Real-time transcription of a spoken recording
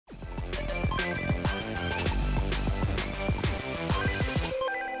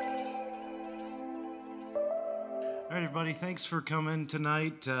everybody. Thanks for coming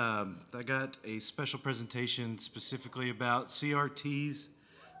tonight. I got a special presentation specifically about CRTs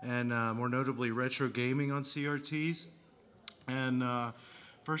and more notably retro gaming on CRTs. And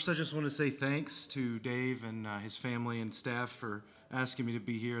first I just want to say thanks to Dave and his family and staff for asking me to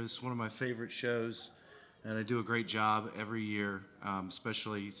be here. This is one of my favorite shows and I do a great job every year,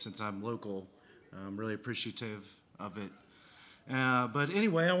 especially since I'm local. I'm really appreciative of it. But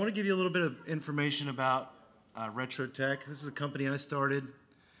anyway, I want to give you a little bit of information about Retro Tech. This is a company I started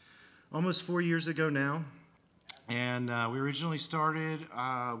almost 4 years ago now. And we originally started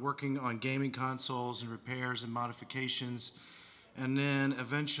working on gaming consoles and repairs and modifications. And then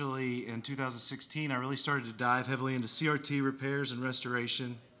eventually in 2016, I really started to dive heavily into CRT repairs and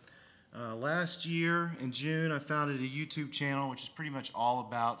restoration. Last year in June, I founded a YouTube channel, which is pretty much all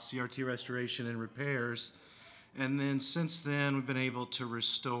about CRT restoration and repairs. And then since then, we've been able to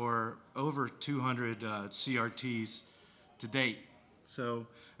restore over 200 CRTs to date. So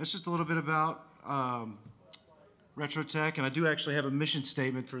that's just a little bit about Retro Tech. And I do actually have a mission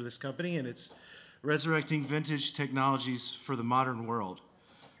statement for this company, and it's resurrecting vintage technologies for the modern world.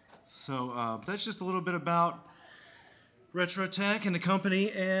 So that's just a little bit about Retro Tech and the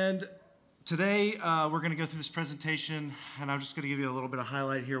company. And today, we're going to go through this presentation, and I'm just going to give you a little bit of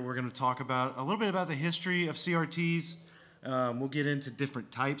highlight here. We're going to talk about a little bit about the history of CRTs. We'll get into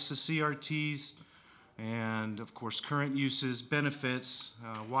different types of CRTs, and of course, current uses, benefits,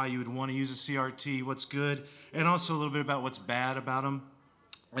 why you would want to use a CRT, what's good, and also a little bit about what's bad about them.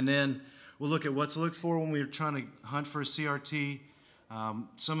 And then we'll look at what to look for when we're trying to hunt for a CRT,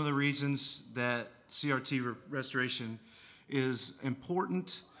 some of the reasons that CRT restoration is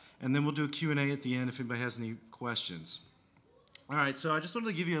important, and then we'll do a Q&A at the end if anybody has any questions. All right, so I just wanted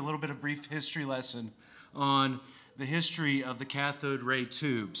to give you a little bit of brief history lesson on the history of the cathode ray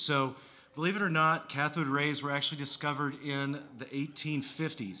tube. So believe it or not, cathode rays were actually discovered in the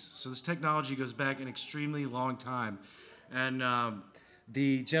 1850s. So this technology goes back an extremely long time. And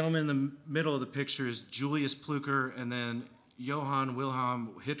the gentleman in the middle of the picture is Julius Plücker and then Johann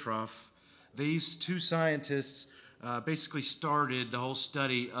Wilhelm Hittorf. These two scientists basically started the whole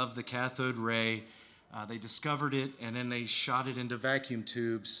study of the cathode ray. They discovered it, and then they shot it into vacuum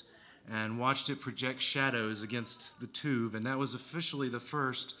tubes and watched it project shadows against the tube, and that was officially the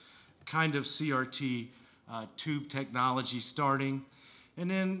first kind of CRT tube technology starting. And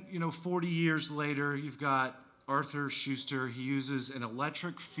then, 40 years later, you've got Arthur Schuster. He uses an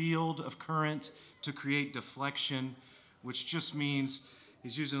electric field of current to create deflection, which just means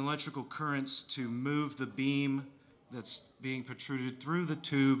he's using electrical currents to move the beam that's being protruded through the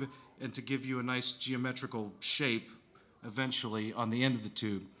tube and to give you a nice geometrical shape eventually on the end of the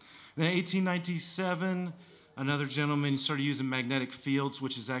tube. Then in 1897, another gentleman started using magnetic fields,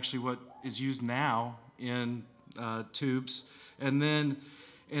 which is actually what is used now in tubes. And then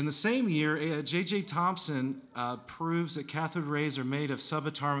in the same year, J.J. Thomson proves that cathode rays are made of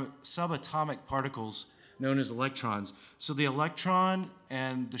subatomic particles known as electrons. So the electron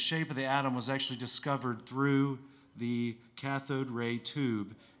and the shape of the atom was actually discovered through the cathode ray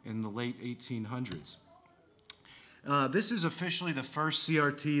tube in the late 1800s. This is officially the first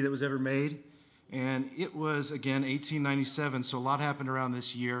CRT that was ever made, and it was, again, 1897, so a lot happened around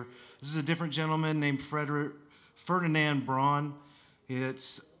this year. This is a different gentleman named Ferdinand Braun.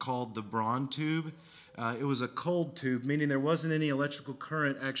 It's called the Braun tube. It was a cold tube, meaning there wasn't any electrical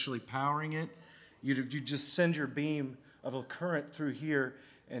current actually powering it. You'd just send your beam of a current through here,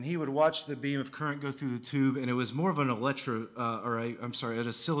 and he would watch the beam of current go through the tube, and it was more of an an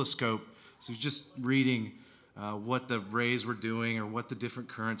oscilloscope. So just reading what the rays were doing or what the different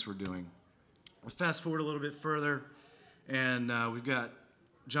currents were doing. Let's fast forward a little bit further, and we've got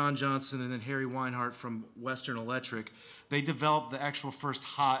John Johnson and then Harry Weinhardt from Western Electric. They developed the actual first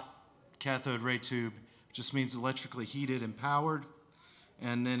hot cathode ray tube, which just means electrically heated and powered,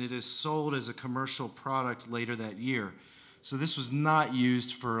 and then it is sold as a commercial product later that year. So this was not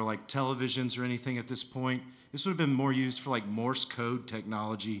used for like televisions or anything at this point. This would have been more used for like Morse code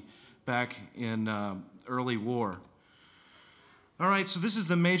technology back in early war. All right, so this is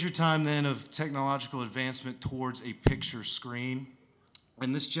the major time then of technological advancement towards a picture screen.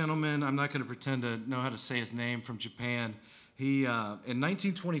 And this gentleman, I'm not going to pretend to know how to say his name, from Japan. He, in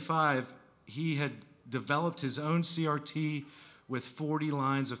 1925, he had developed his own CRT with 40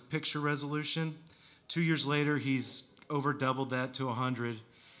 lines of picture resolution. 2 years later, he's over doubled that to 100.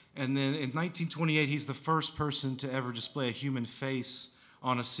 And then in 1928, he's the first person to ever display a human face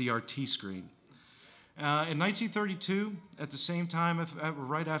on a CRT screen. In 1932, at the same time,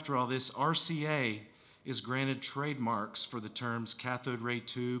 right after all this, RCA is granted trademarks for the terms cathode ray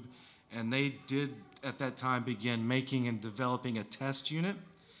tube and they did at that time begin making and developing a test unit.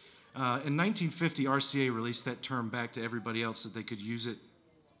 In 1950, RCA released that term back to everybody else that they could use it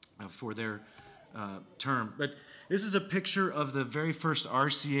for their term. But this is a picture of the very first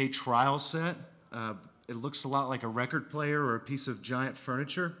RCA trial set. It looks a lot like a record player or a piece of giant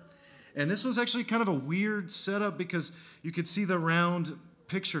furniture. And this was actually kind of a weird setup because you could see the round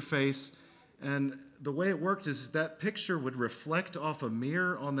picture face, and the way it worked is that picture would reflect off a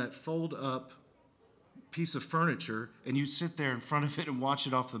mirror on that fold-up piece of furniture, and you'd sit there in front of it and watch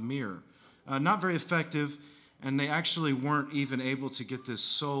it off the mirror. Not very effective, and they actually weren't even able to get this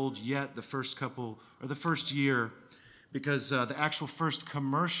sold yet the first year, because the actual first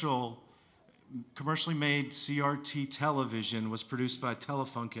commercially made CRT television was produced by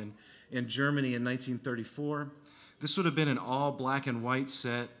Telefunken in Germany in 1934. This would have been an all black and white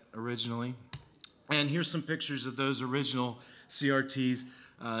set originally. And here's some pictures of those original CRTs.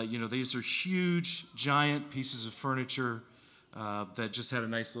 These are huge, giant pieces of furniture that just had a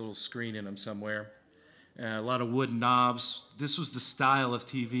nice little screen in them somewhere. A lot of wood knobs. This was the style of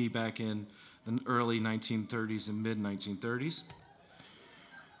TV back in the early 1930s and mid-1930s.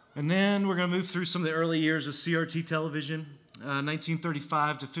 And then we're going to move through some of the early years of CRT television.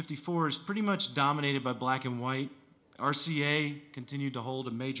 1935 to 54 is pretty much dominated by black and white. RCA continued to hold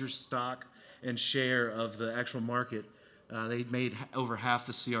a major stock and share of the actual market. They made over half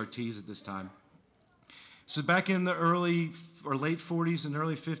the CRTs at this time. So back in the early or late 40s and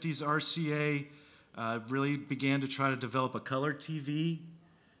early 50s, RCA really began to try to develop a color TV.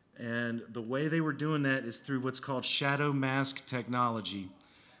 And the way they were doing that is through what's called shadow mask technology.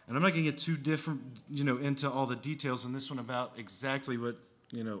 And I'm not going to get too into all the details in this one about exactly what,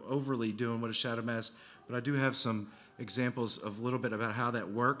 overly doing what a shadow mask, but I do have some examples of a little bit about how that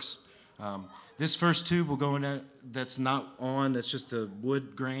works. This first tube will go in that's not on, that's just the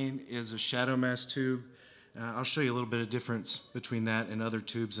wood grain, is a shadow mask tube. I'll show you a little bit of difference between that and other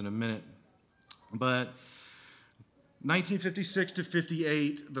tubes in a minute. But 1956 to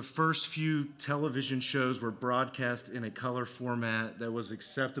 58, the first few television shows were broadcast in a color format that was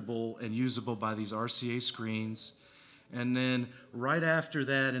acceptable and usable by these RCA screens. And then right after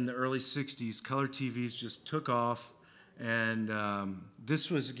that, in the early 60s, color TVs just took off. And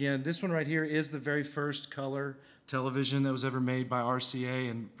this one right here is the very first color television that was ever made by RCA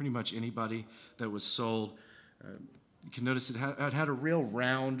and pretty much anybody that was sold. You can notice it had a real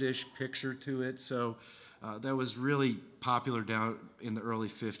roundish picture to it, so that was really popular down in the early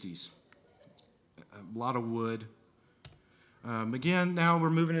 50s. A lot of wood. Again, now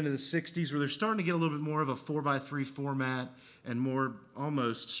we're moving into the 60s where they're starting to get a little bit more of a 4x3 format and more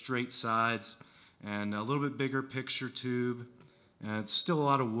almost straight sides and a little bit bigger picture tube. It's still a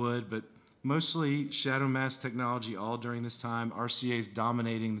lot of wood, but mostly shadow mask technology all during this time. RCA is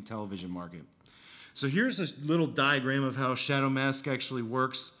dominating the television market. So here's a little diagram of how shadow mask actually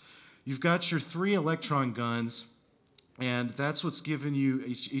works. You've got your 3 electron guns, and that's what's giving you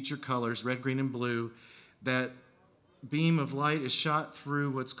each your colors, red, green, and blue. That beam of light is shot through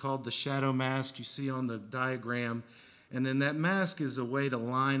what's called the shadow mask you see on the diagram, and then that mask is a way to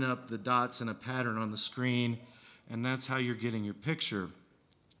line up the dots in a pattern on the screen, and that's how you're getting your picture.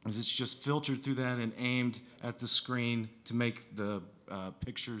 It's just filtered through that and aimed at the screen to make the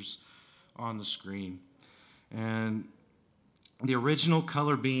pictures on the screen. And the original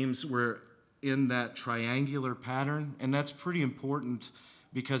color beams were in that triangular pattern, and that's pretty important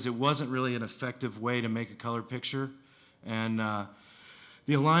because it wasn't really an effective way to make a color picture. And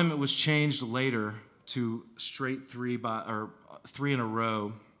the alignment was changed later to straight 3 in a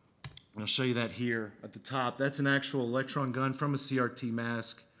row. And I'll show you that here at the top. That's an actual electron gun from a CRT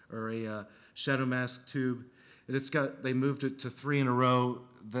mask or a shadow mask tube. And they moved it to 3 in a row.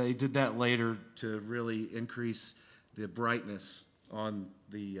 They did that later to really increase the brightness on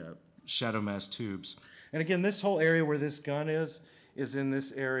the shadow mask tubes. And again, this whole area where this gun is in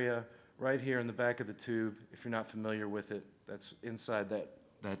this area right here in the back of the tube. If you're not familiar with it, that's inside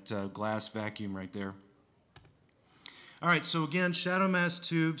that glass vacuum right there. All right, so again, shadow mask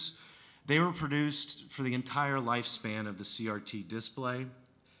tubes, they were produced for the entire lifespan of the CRT display.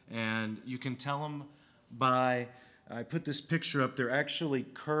 And you can tell them by, I put this picture up, they're actually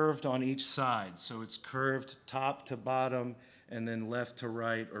curved on each side. So it's curved top to bottom and then left to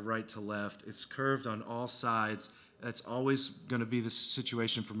right or right to left. It's curved on all sides. That's always going to be the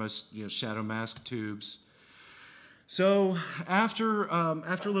situation for most shadow mask tubes. So after a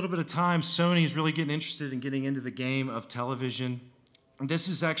little bit of time, Sony is really getting interested in getting into the game of television. This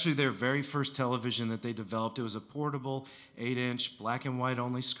is actually their very first television that they developed. It was a portable 8-inch black and white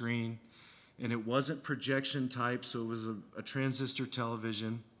only screen, and it wasn't projection type, so it was a transistor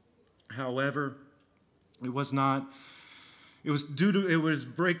television. However, it was not. It was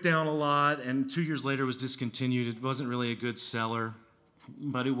break down a lot, and 2 years later it was discontinued. It wasn't really a good seller,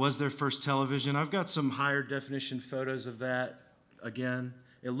 but it was their first television. I've got some higher definition photos of that. Again,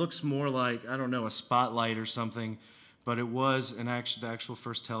 it looks more like, I don't know, a Spotlight or something, but it was the actual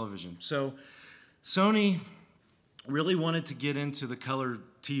first television. So Sony really wanted to get into the color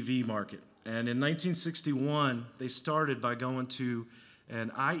TV market. And in 1961, they started by going to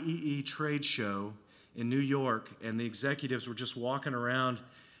an IEE trade show in New York, and the executives were just walking around,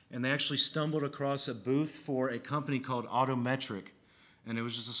 and they actually stumbled across a booth for a company called Autometric. And it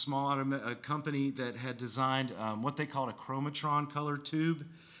was just a small company that had designed what they called a chromatron color tube.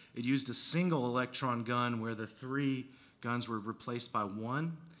 It used a single electron gun where the 3 guns were replaced by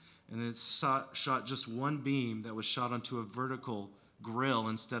 1, and it shot just 1 beam that was shot onto a vertical grill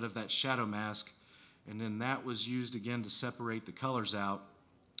instead of that shadow mask, and then that was used again to separate the colors out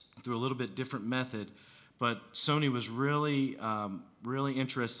through a little bit different method. But Sony was really, really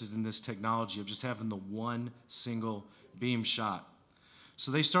interested in this technology of just having the 1 single beam shot.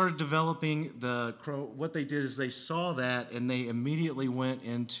 So they started developing what they did is they saw that, and they immediately went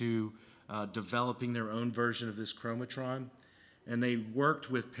into developing their own version of this chromatron, and they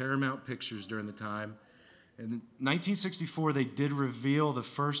worked with Paramount Pictures during the time. In 1964, they did reveal the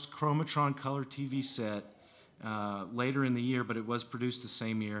first chromatron color TV set later in the year, but it was produced the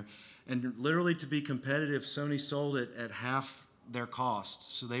same year. And literally, to be competitive, Sony sold it at half their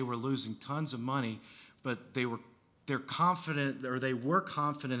cost. So they were losing tons of money, but they were confident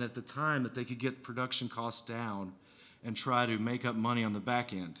at the time that they could get production costs down and try to make up money on the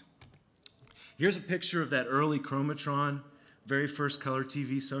back end. Here's a picture of that early chromatron, very first color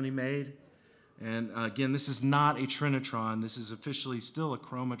TV Sony made. And again, this is not a Trinitron. This is officially still a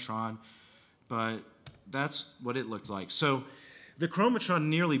chromatron, but that's what it looked like. So the chromatron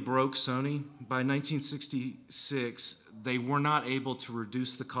nearly broke Sony. By 1966, they were not able to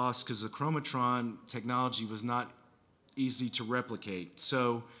reduce the cost because the chromatron technology was not easy to replicate.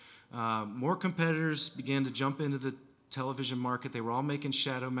 So more competitors began to jump into the television market. They were all making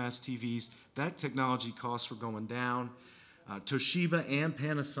shadow mask TVs. That technology costs were going down. Toshiba and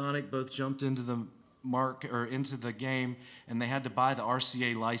Panasonic both jumped into the into the game, and they had to buy the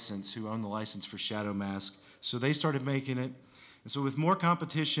RCA license, who owned the license for shadow mask. So they started making it. And so with more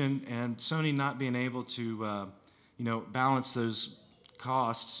competition and Sony not being able to balance those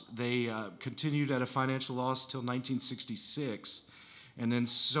costs, they continued at a financial loss until 1966. And then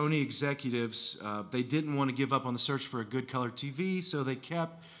Sony executives, they didn't want to give up on the search for a good color TV, so they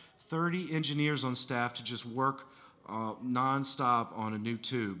kept 30 engineers on staff to just work nonstop on a new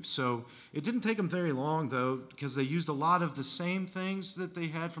tube. So it didn't take them very long, though, because they used a lot of the same things that they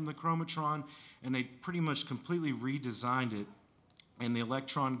had from the chromatron, and they pretty much completely redesigned it. And the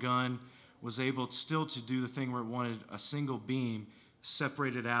electron gun was able still to do the thing where it wanted a single beam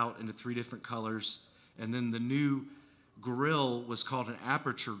separated out into 3 different colors. And then the new grill was called an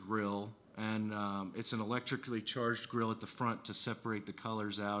aperture grill, and it's an electrically charged grill at the front to separate the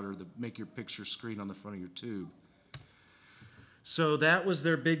colors out or make your picture screen on the front of your tube. So that was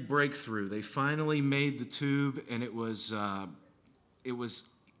their big breakthrough. They finally made the tube, and it looks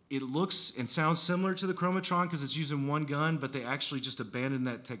and sounds similar to the chromatron because it's using 1 gun, but they actually just abandoned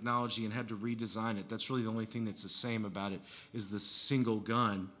that technology and had to redesign it. That's really the only thing that's the same about it, is the single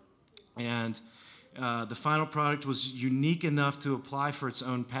gun. And the final product was unique enough to apply for its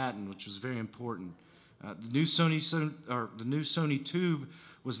own patent, which was very important. The new Sony tube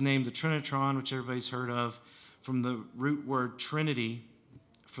was named the Trinitron, which everybody's heard of, from the root word Trinity,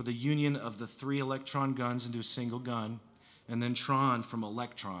 for the union of the 3 electron guns into a single gun, and then Tron from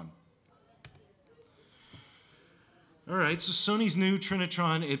electron. All right, so Sony's new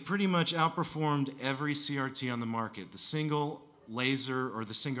Trinitron, it pretty much outperformed every CRT on the market. The single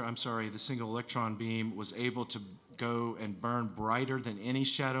electron beam was able to go and burn brighter than any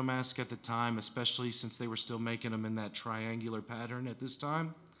shadow mask at the time, especially since they were still making them in that triangular pattern at this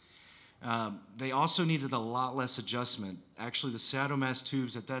time. They also needed a lot less adjustment. Actually, the shadow mask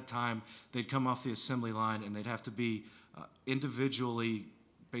tubes at that time, they'd come off the assembly line and they'd have to be individually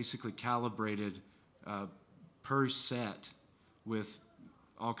basically calibrated per set with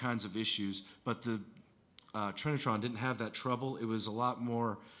all kinds of issues. But the Trinitron didn't have that trouble. It was a lot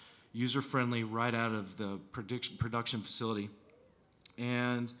more user-friendly right out of the production facility.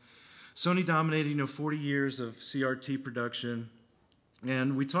 And Sony dominated 40 years of CRT production.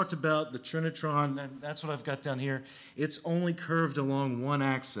 And we talked about the Trinitron, and that's what I've got down here. It's only curved along one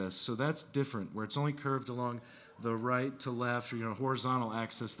axis, so that's different, where it's only curved along the right to left, or horizontal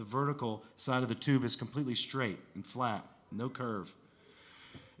axis. The vertical side of the tube is completely straight and flat, no curve.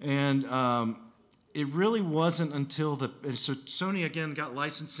 And it really wasn't until so Sony again got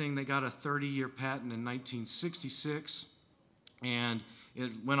licensing. They got a 30-year patent in 1966, and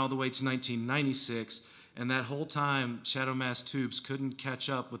it went all the way to 1996. And that whole time, shadow mask tubes couldn't catch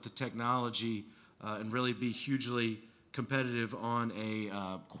up with the technology and really be hugely competitive on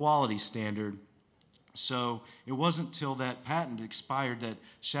a quality standard. So it wasn't till that patent expired that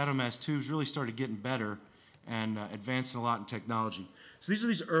shadow mask tubes really started getting better and advancing a lot in technology. So these are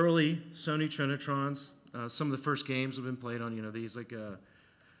these early Sony Trinitrons. Some of the first games have been played on, these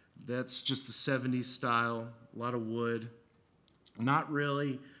that's just the 70s style, a lot of wood. Not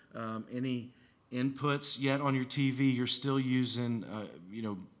really any inputs yet on your TV. You're still using,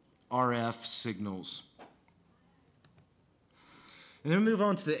 RF signals. And then we move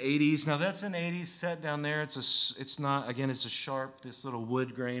on to the 80s. Now that's an 80s set down there. It's not, again, it's a Sharp, this little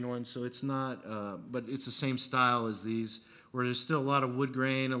wood grain one, so it's not, but it's the same style as these, where there's still a lot of wood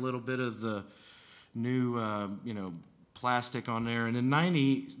grain, a little bit of the new, plastic on there. And the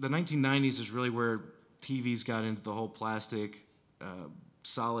 1990s is really where TVs got into the whole plastic,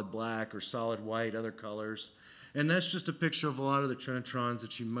 solid black or solid white, other colors. And that's just a picture of a lot of the Trinitrons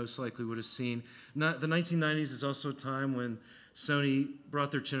that you most likely would have seen. The 1990s is also a time when Sony brought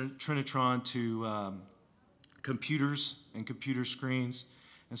their Trinitron to computers and computer screens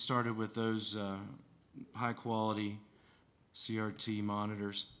and started with those high-quality CRT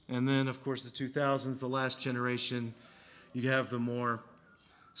monitors. And then, of course, the 2000s, the last generation, you have the more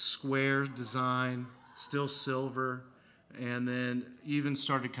square design, still silver, and then even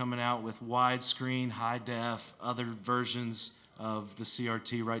started coming out with widescreen, high def, other versions of the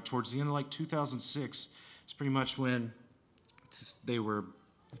CRT right towards the end of like 2006. It's pretty much when they were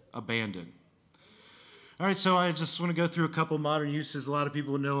abandoned. All right, so I just want to go through a couple modern uses. A lot of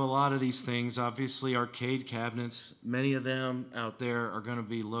people know a lot of these things. Obviously, arcade cabinets, many of them out there are going to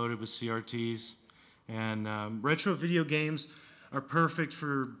be loaded with CRTs. And retro video games are perfect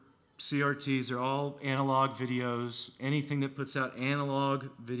for CRTs. They're all analog videos. Anything that puts out analog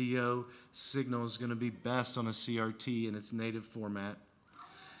video signal is going to be best on a CRT in its native format.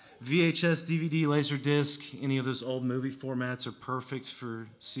 VHS, DVD, Laserdisc, any of those old movie formats are perfect for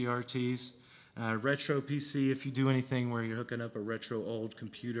CRTs. Retro PC, if you do anything where you're hooking up a retro old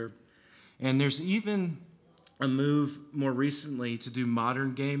computer. And there's even a move more recently to do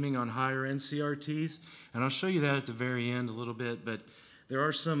modern gaming on higher end CRTs. And I'll show you that at the very end a little bit, but there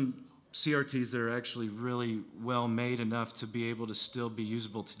are some CRTs that are actually really well made enough to be able to still be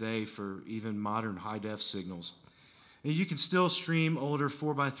usable today for even modern high-def signals. And you can still stream older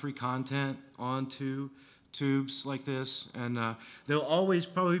 4x3 content onto tubes like this, and they'll always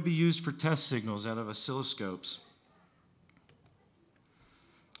probably be used for test signals out of oscilloscopes.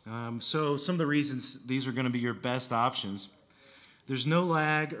 So some of the reasons these are going to be your best options. There's no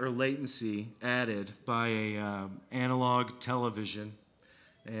lag or latency added by a analog television.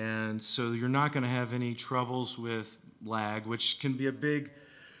 And so you're not going to have any troubles with lag, which can be a big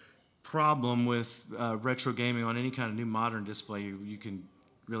problem with retro gaming on any kind of new modern display. You can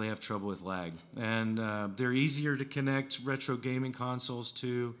really have trouble with lag. And they're easier to connect retro gaming consoles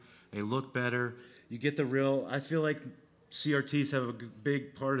to. They look better. You get the real, I feel like CRTs have a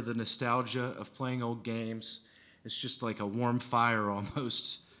big part of the nostalgia of playing old games. It's just like a warm fire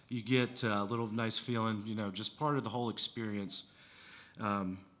almost. You get a little nice feeling, just part of the whole experience.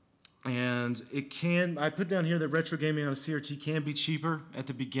 And I put down here that retro gaming on a CRT can be cheaper at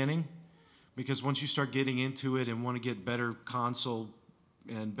the beginning, because once you start getting into it and want to get better console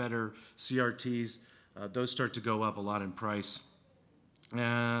and better CRTs, those start to go up a lot in price.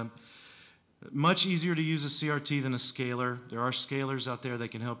 Much easier to use a CRT than a scaler. There are scalers out there that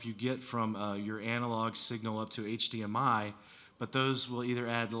can help you get from your analog signal up to HDMI, but those will either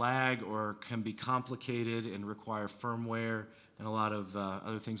add lag or can be complicated and require firmware and a lot of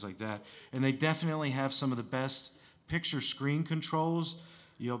other things like that. And they definitely have some of the best picture screen controls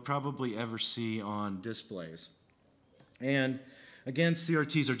you'll probably ever see on displays. And again,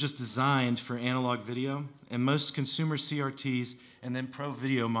 CRTs are just designed for analog video, and most consumer CRTs and then pro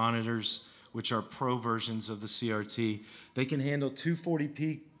video monitors, which are pro versions of the CRT, they can handle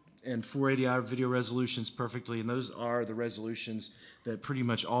 240p and 480i video resolutions perfectly, and those are the resolutions that pretty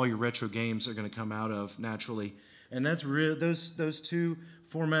much all your retro games are going to come out of naturally. And that's those two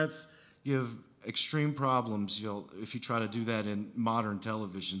formats give extreme problems if you try to do that in modern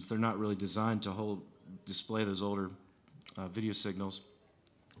televisions. They're not really designed to display those older video signals.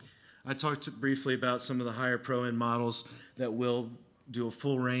 I talked briefly about some of the higher pro-end models that will do a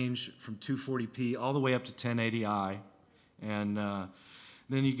full range from 240p all the way up to 1080i. And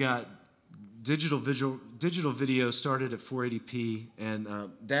then you got digital video started at 480p, and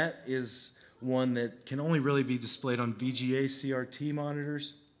that is one that can only really be displayed on VGA CRT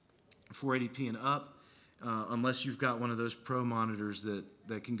monitors, 480p and up, unless you've got one of those pro monitors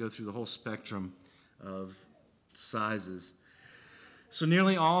that can go through the whole spectrum of sizes. So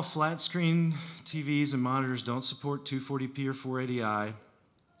nearly all flat screen TVs and monitors don't support 240p or 480i.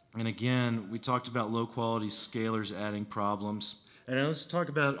 And again, we talked about low quality scalers adding problems. And now let's talk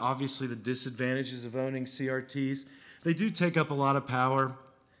about obviously the disadvantages of owning CRTs. They do take up a lot of power.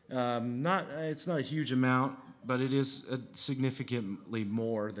 It's not a huge amount, but it is significantly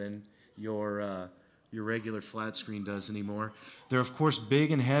more than your regular flat screen does anymore. They're of course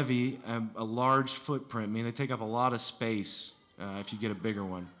big and heavy, a large footprint. I mean, they take up a lot of space if you get a bigger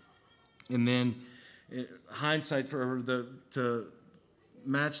one. And then, hindsight to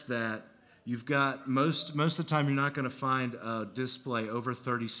match that, you've got most of the time you're not going to find a display over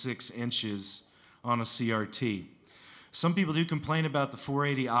 36 inches on a CRT. Some people do complain about the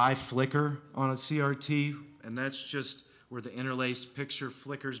 480i flicker on a CRT, and that's just where the interlaced picture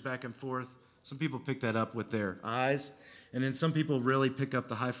flickers back and forth. Some people pick that up with their eyes, and then some people really pick up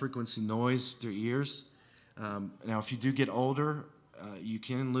the high frequency noise with their ears. Now, if you do get older, you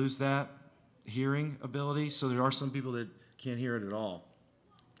can lose that hearing ability, so there are some people that can't hear it at all.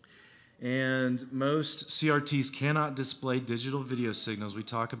 And most CRTs cannot display digital video signals. We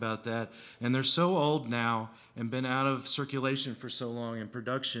talk about that. And they're so old now and been out of circulation for so long in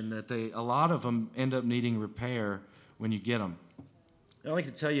production that a lot of them end up needing repair when you get them. I'd like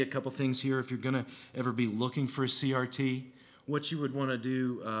to tell you a couple things here if you're going to ever be looking for a CRT. What you would want to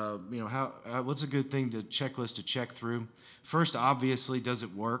do, what's a good thing to checklist to check through? First, obviously, does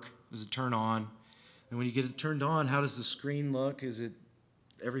it work? Does it turn on? And when you get it turned on, how does the screen look?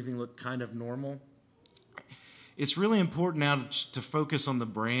 Everything look kind of normal? It's really important now to focus on the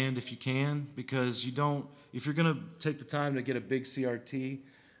brand if you can, because if you're going to take the time to get a big CRT,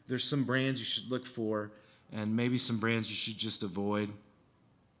 there's some brands you should look for, and maybe some brands you should just avoid.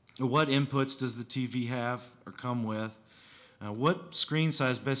 What inputs does the TV have or come with? What screen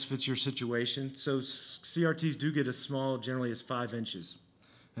size best fits your situation? So CRTs do get as small generally as 5 inches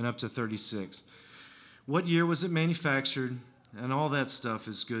and up to 36. What year was it manufactured? And all that stuff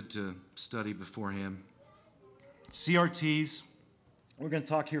is good to study beforehand. CRTs, we're going to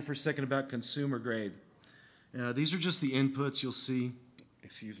talk here for a second about consumer grade. These are just the inputs you'll see,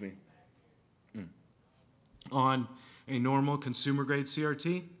 on a normal consumer grade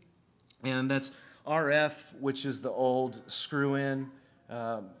CRT. And that's RF, which is the old screw-in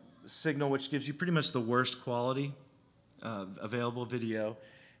signal, which gives you pretty much the worst quality available video.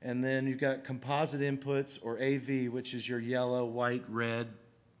 And then you've got composite inputs, or AV, which is your yellow, white, red.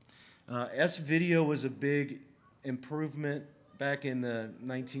 S-video was a big improvement back in the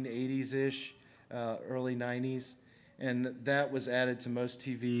 1980s-ish, early 90s, and that was added to most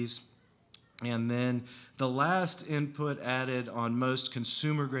TVs. And then the last input added on most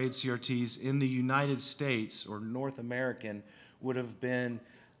consumer-grade CRTs in the United States, or North American, would have been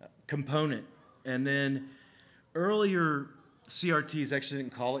component. And then earlier CRTs actually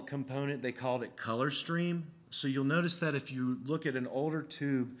didn't call it component, they called it color stream. So you'll notice that if you look at an older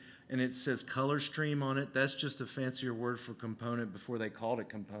tube and it says color stream on it, that's just a fancier word for component before they called it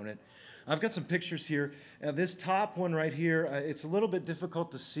component. I've got some pictures here. This top one right here, it's a little bit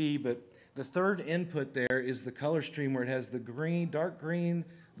difficult to see, but the third input there is the color stream where it has the green, dark green,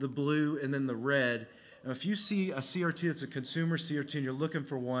 the blue, and then the red. Now, if you see a CRT that's a consumer CRT and you're looking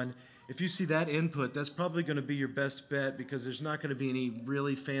for one, if you see that input, that's probably going to be your best bet because there's not going to be any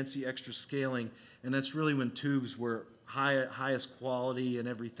really fancy extra scaling, and that's really when tubes were highest quality and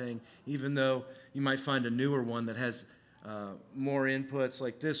everything, even though you might find a newer one that has more inputs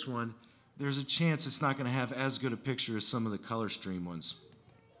like this one, there's a chance it's not going to have as good a picture as some of the color stream ones.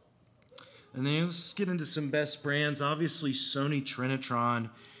 And then let's get into some best brands. Obviously, Sony Trinitron,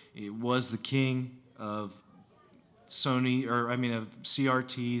 it was the king of of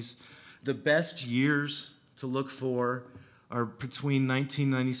CRTs. The best years to look for are between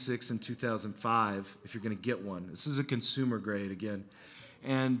 1996 and 2005 if you're going to get one. This is a consumer grade again.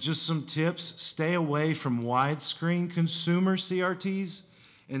 And just some tips, stay away from widescreen consumer CRTs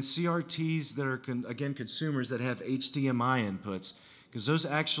and CRTs that are, again, consumers that have HDMI inputs, because those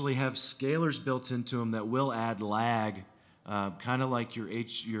actually have scalers built into them that will add lag, kind of like your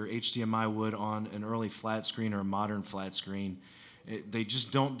HDMI would on an early flat screen or a modern flat screen. They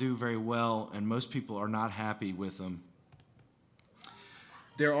just don't do very well, and most people are not happy with them.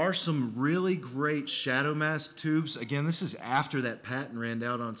 There are some really great shadow mask tubes. Again, this is after that patent ran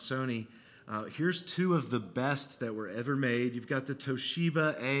out on Sony. Here's two of the best that were ever made. You've got the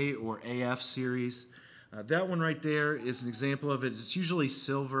Toshiba A or AF series. That one right there is an example of it. It's usually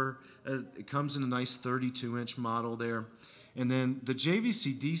silver. It comes in a nice 32-inch model there. And then the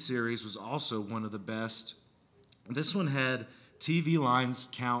JVC-D series was also one of the best. This one had TV lines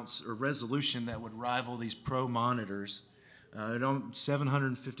counts or resolution that would rival these Pro monitors.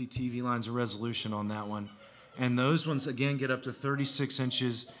 750 TV lines of resolution on that one. And those ones, again, get up to 36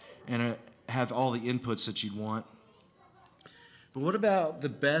 inches and have all the inputs that you'd want. But what about the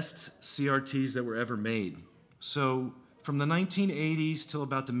best CRTs that were ever made? So from the 1980s till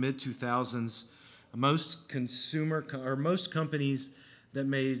about the mid-2000s, most companies that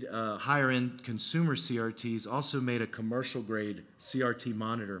made higher-end consumer CRTs also made a commercial-grade CRT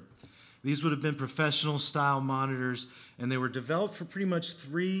monitor. These would have been professional-style monitors, and they were developed for pretty much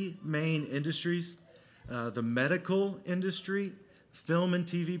three main industries: the medical industry, film and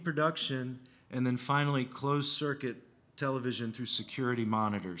TV production, and then finally closed-circuit television through security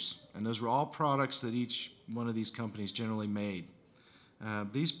monitors. And those were all products that each one of these companies generally made.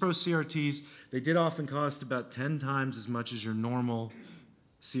 These Pro CRTs, they did often cost about 10 times as much as your normal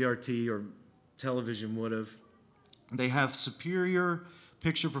CRT or television would have. They have superior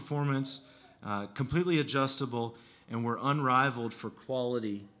picture performance, completely adjustable, and were unrivaled for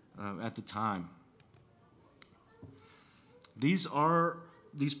quality at the time. These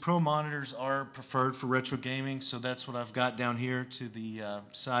Pro monitors are preferred for retro gaming, so that's what I've got down here to the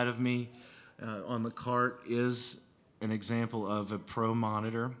side of me on the cart is an example of a Pro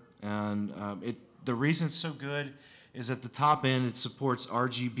monitor. And the reason it's so good is at the top end it supports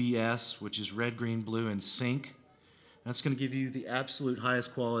RGBS, which is red, green, blue, and sync. That's going to give you the absolute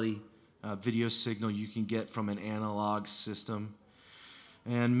highest quality video signal you can get from an analog system.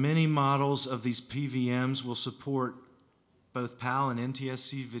 And many models of these PVMs will support both PAL and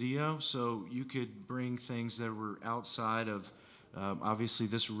NTSC video, so you could bring things that were outside of obviously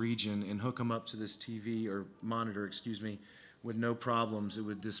this region and hook them up to this TV or monitor, excuse me, with no problems. It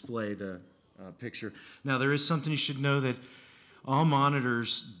would display the picture. Now there is something you should know, that all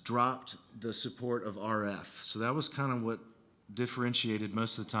monitors dropped the support of RF, so that was kind of what differentiated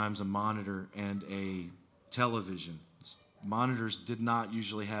most of the times a monitor and a television. Monitors did not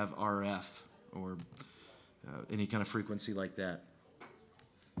usually have RF or any kind of frequency like that.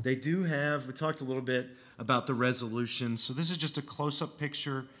 They do have, we talked a little bit about the resolution. So this is just a close-up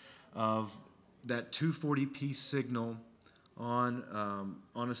picture of that 240p signal on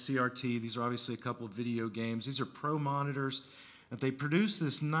a CRT. These are obviously a couple of video games. These are Pro monitors. And they produce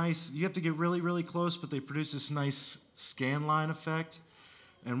this nice, you have to get really, really close, but they produce this nice scan line effect.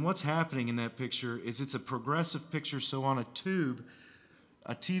 And what's happening in that picture is it's a progressive picture. So on a tube,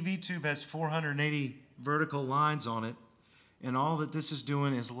 a TV tube has 480 vertical lines on it, and all that this is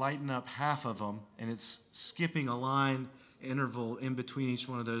doing is lighting up half of them, and it's skipping a line interval in between each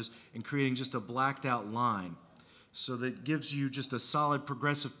one of those and creating just a blacked out line. So that gives you just a solid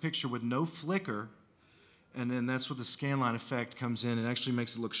progressive picture with no flicker, and then that's what the scan line effect comes in and actually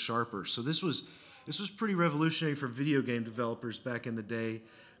makes it look sharper. So this was pretty revolutionary for video game developers back in the day,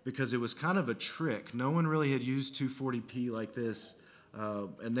 because it was kind of a trick. No one really had used 240p like this.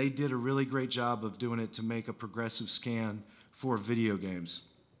 And they did a really great job of doing it to make a progressive scan for video games.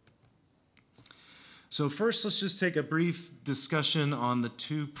 So first, let's just take a brief discussion on the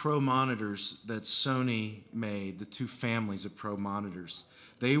two Pro monitors that Sony made, the two families of Pro monitors.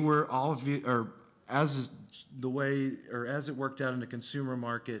 They were as it worked out in the consumer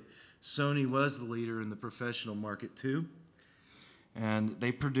market, Sony was the leader in the professional market too. And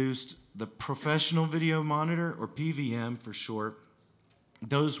they produced the professional video monitor, or PVM for short.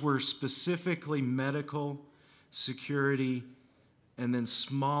 Those were specifically medical, security, and then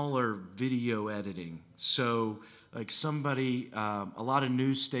smaller video editing. So like a lot of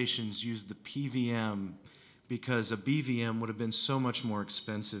news stations used the PVM because a BVM would have been so much more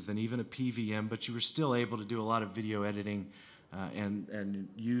expensive than even a PVM, but you were still able to do a lot of video editing and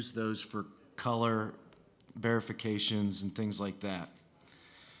use those for color verifications and things like that.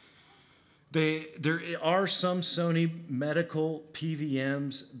 There are some Sony medical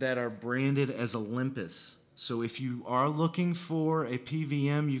PVMs that are branded as Olympus. So if you are looking for a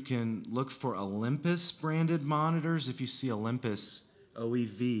PVM, you can look for Olympus branded monitors. If you see Olympus,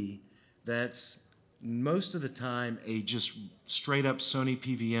 OEV, that's most of the time a just straight up Sony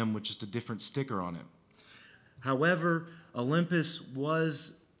PVM with just a different sticker on it. However, Olympus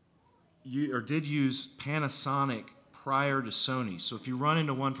did use Panasonic prior to Sony. So if you run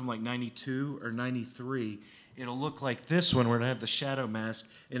into one from like 92 or 93, it'll look like this one where it'll have the shadow mask,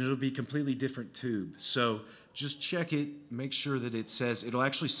 and it'll be completely different tube. So just check it, make sure that it says, it'll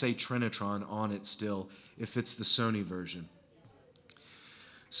actually say Trinitron on it still if it's the Sony version.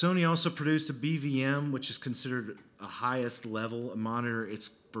 Sony also produced a BVM, which is considered a highest level monitor.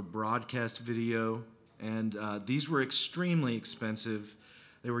 It's for broadcast video, and these were extremely expensive.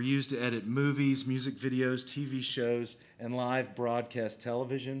 They were used to edit movies, music videos, TV shows, and live broadcast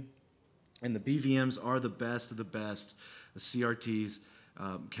television. And the BVMs are the best of the best the CRTs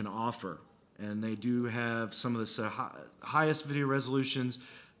can offer. And they do have some of the highest video resolutions,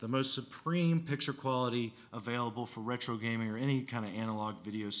 the most supreme picture quality available for retro gaming or any kind of analog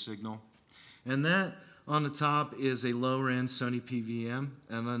video signal. And that on the top is a lower-end Sony PVM,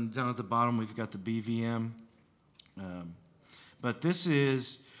 and then down at the bottom we've got the BVM. But this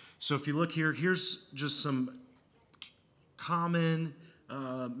is, so if you look here, here's just some common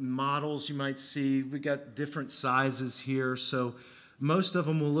models you might see. We got different sizes here, so most of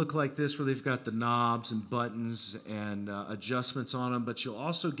them will look like this where they've got the knobs and buttons and adjustments on them, but you'll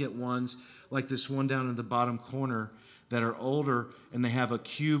also get ones like this one down in the bottom corner that are older and they have a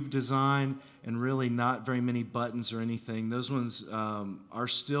cube design and really not very many buttons or anything. Those ones are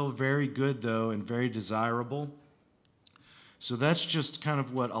still very good though and very desirable. So that's just kind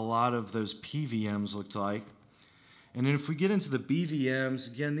of what a lot of those PVMs looked like. And then if we get into the BVMs,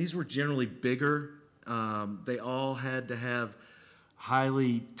 again, these were generally bigger. They all had to have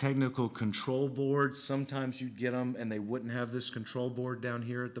highly technical control boards. Sometimes you'd get them and they wouldn't have this control board down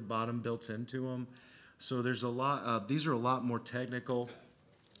here at the bottom built into them. So there's a lot, these are a lot more technical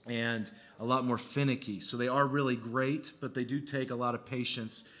and a lot more finicky. So they are really great, but they do take a lot of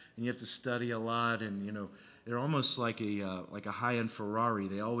patience and you have to study a lot, and you know, they're almost like a high-end Ferrari.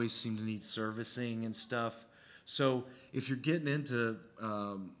 They always seem to need servicing and stuff. So if you're getting into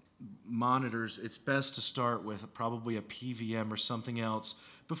monitors, it's best to start with probably a PVM or something else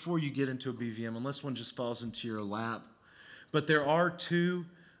before you get into a BVM, unless one just falls into your lap. But there are two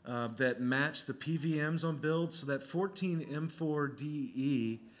that match the PVMs on build. So that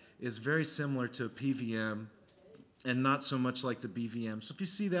 14M4DE is very similar to a PVM and not so much like the BVM. So if you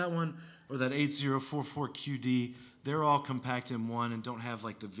see that one or that 8044QD, they're all compact in one and don't have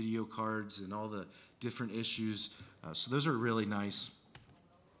like the video cards and all the different issues. So those are really nice.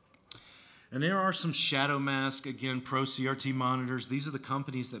 And there are some shadow mask, again, Pro CRT monitors. These are the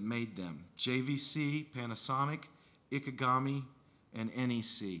companies that made them: JVC, Panasonic, Ikegami, and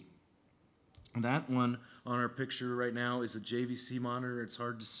NEC. And that one on our picture right now is a JVC monitor. It's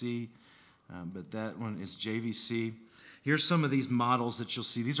hard to see, but that one is JVC. Here's some of these models that you'll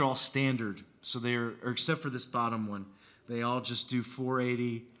see. These are all standard, so they're, or except for this bottom one, they all just do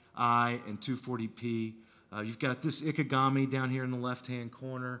 480i and 240p. You've got this Ikegami down here in the left-hand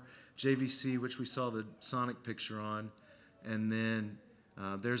corner, JVC, which we saw the Sonic picture on, and then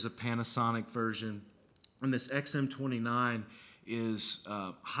there's a Panasonic version. And this XM29 is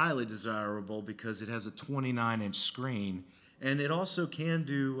highly desirable because it has a 29-inch screen, and it also can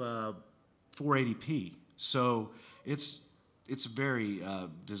do 480p. So it's a very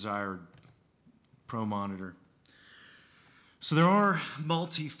desired Pro monitor. So there are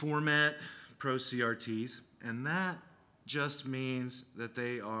multi-format Pro CRTs, and that just means that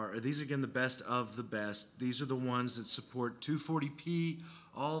these are again the best of the best. These are the ones that support 240p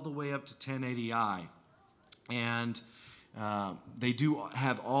all the way up to 1080i. And they do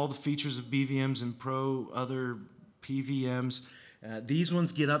have all the features of BVMs and Pro other PVMs. These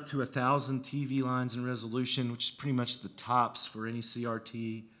ones get up to 1,000 TV lines in resolution, which is pretty much the tops for any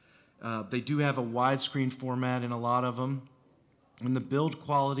CRT. They do have a widescreen format in a lot of them. And the build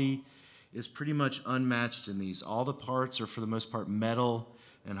quality is pretty much unmatched in these. All the parts are for the most part metal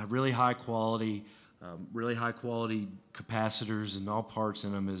and have really high quality capacitors, and all parts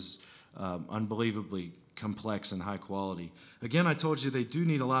in them is unbelievably complex and high quality. Again, I told you they do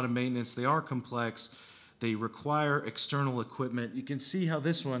need a lot of maintenance. They are complex. They require external equipment. You can see how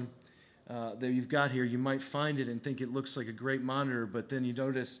this one that you've got here, you might find it and think it looks like a great monitor, but then you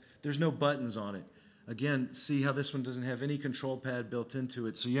notice there's no buttons on it. Again, see how this one doesn't have any control pad built into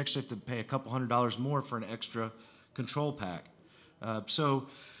it, so you actually have to pay a couple $100 more for an extra control pack. So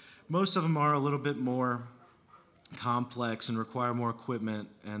most of them are a little bit more complex and require more equipment,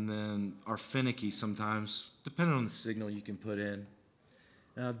 and then are finicky sometimes, depending on the signal you can put in.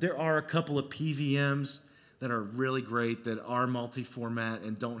 There are a couple of PVMs that are really great that are multi-format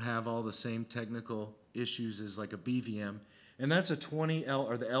and don't have all the same technical issues as like a BVM. And that's a 20L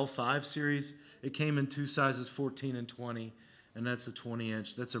or the L5 series. It came in two sizes, 14 and 20, and that's a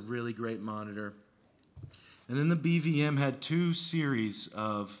 20-inch. That's a really great monitor. And then the BVM had two series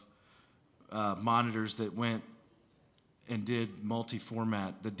of monitors that went and did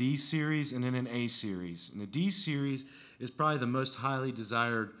multi-format, the D series and then an A series. And the D series is probably the most highly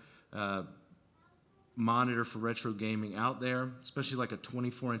desired monitor for retro gaming out there, especially like a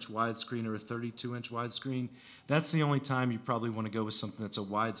 24-inch widescreen or a 32-inch widescreen. That's the only time you probably want to go with something that's a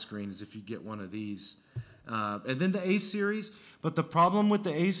widescreen, is if you get one of these. And then the A series, but the problem with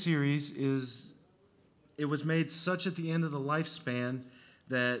the A series is it was made such at the end of the lifespan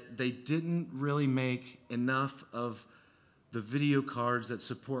that they didn't really make enough of the video cards that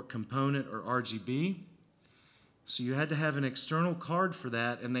support component or RGB. So you had to have an external card for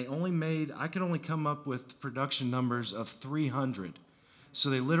that, and they only made, I could only come up with production numbers of 300. So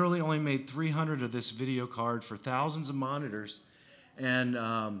they literally only made 300 of this video card for thousands of monitors. And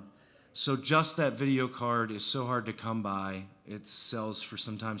so just that video card is so hard to come by. It sells for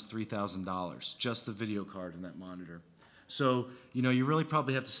sometimes $3,000, just the video card in that monitor. So, you know, you really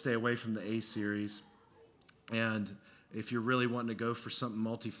probably have to stay away from the A series. And if you're really wanting to go for something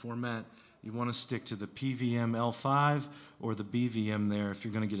multi-format, you want to stick to the PVM L5 or the BVM there if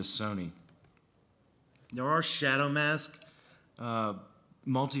you're going to get a Sony. There are shadow mask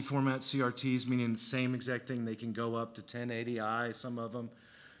multi-format CRTs, meaning the same exact thing. They can go up to 1080i, some of them.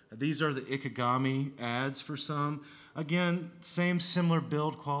 These are the Ikegami ads for some. Again, similar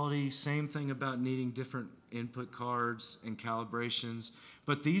build quality, same thing about needing different input cards and calibrations.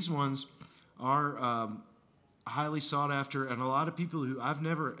 But these ones are highly sought after, and a lot of people who, I've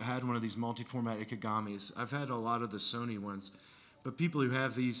never had one of these multi-format Ikegamis. I've had a lot of the Sony ones, but people who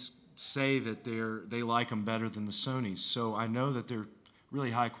have these say that they like them better than the Sonys. So I know that they're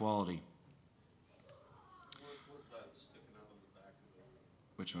really high quality. What's that sticking out on the back of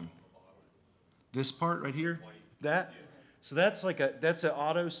the Which one? This part right here? white? That? Yeah. So that's an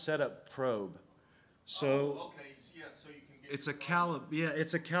auto setup probe. So Okay. Yeah. So you can get.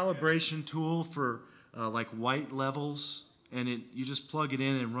 it's a calibration tool for like white levels, and you just plug it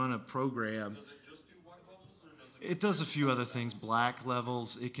in and run a program. Does it just do white levels, or does it? It does a few other things, black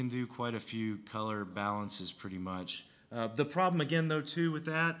levels. It can do quite a few color balances pretty much. The problem again though too with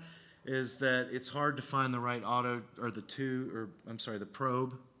that is that it's hard to find the right auto, or the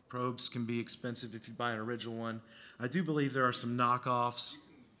probe. Probes can be expensive if you buy an original one. I do believe there are some knockoffs. You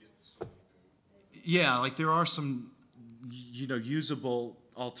can get some. Yeah, like there are some, you know, usable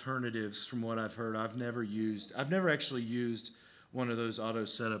alternatives from what I've heard. I've never actually used one of those auto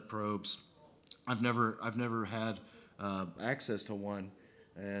setup probes. I've never had access to one,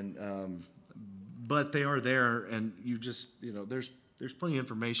 and but they are there, and you just, you know, there's plenty of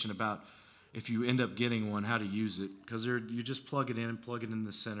information about, if you end up getting one, how to use it, because you just plug it in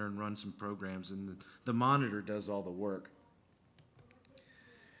the center and run some programs, and the monitor does all the work.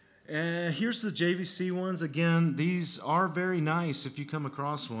 Here's the JVC ones. Again, these are very nice if you come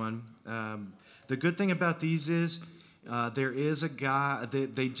across one. The good thing about these is there is a guy,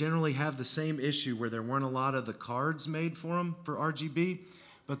 they generally have the same issue where there weren't a lot of the cards made for them for RGB,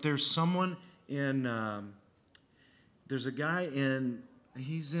 but there's someone in, there's a guy in,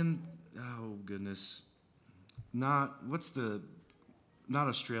 he's in, oh goodness, not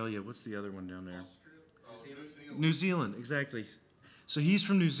Australia, what's the other one down there? New Zealand. New Zealand, exactly. So he's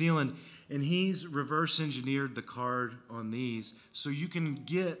from New Zealand, and he's reverse engineered the card on these, so you can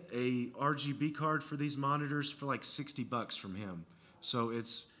get a RGB card for these monitors for like $60 from him. So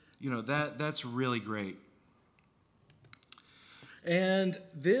it's, you know, that's really great. And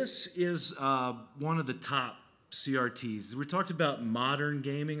this is one of the top CRTs. We talked about modern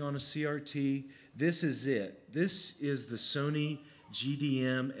gaming on a CRT. This is it. This is the Sony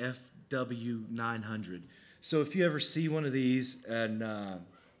GDM FW900. So if you ever see one of these and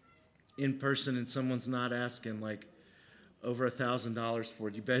in person and someone's not asking like over $1,000 for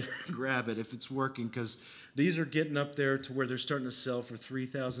it, you better grab it if it's working, because these are getting up there to where they're starting to sell for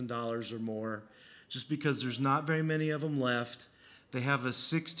 $3,000 or more, just because there's not very many of them left. They have a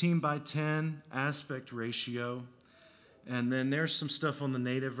 16:10 aspect ratio, and then there's some stuff on the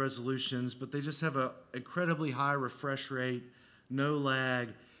native resolutions, but they just have an incredibly high refresh rate, no lag,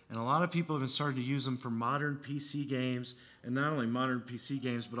 and a lot of people have been starting to use them for modern PC games, and not only modern PC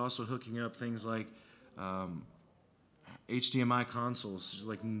games, but also hooking up things like HDMI consoles, just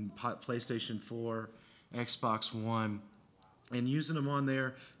like PlayStation 4, Xbox One, and using them on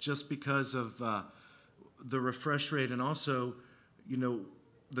there just because of the refresh rate. And also, you know,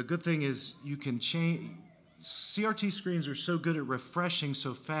 the good thing is you can change. CRT screens are so good at refreshing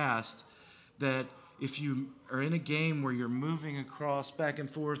so fast that if you are in a game where you're moving across back and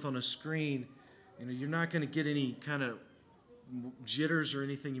forth on a screen, you know, you're not going to get any kind of jitters or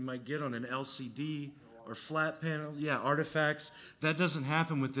anything you might get on an LCD or flat panel, yeah, artifacts. That doesn't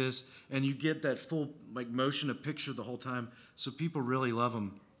happen with this, and you get that full like motion of picture the whole time, so people really love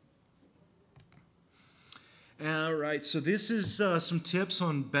them. All right, so this is some tips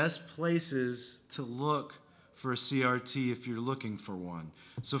on best places to look for a CRT if you're looking for one.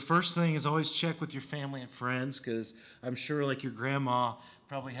 So first thing is always check with your family and friends, because I'm sure like your grandma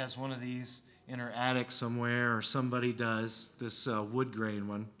probably has one of these in her attic somewhere, or somebody does, this wood grain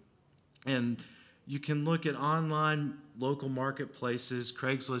one. And you can look at online local marketplaces,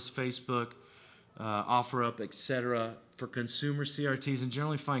 Craigslist, Facebook, OfferUp, etc. for consumer CRTs, and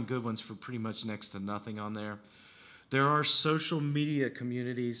generally find good ones for pretty much next to nothing on there. There are social media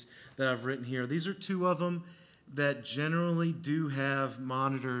communities that I've written here. These are two of them that generally do have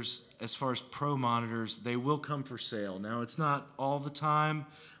monitors. As far as pro monitors, they will come for sale. Now, it's not all the time,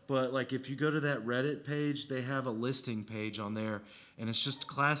 but like if you go to that Reddit page, they have a listing page on there, and it's just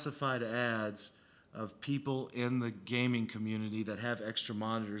classified ads of people in the gaming community that have extra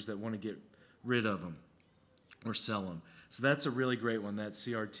monitors that want to get rid of them or sell them. So that's a really great one, that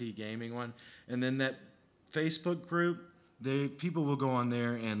CRT gaming one. And then that Facebook group, people will go on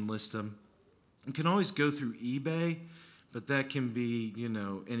there and list them. You can always go through eBay, but that can be, you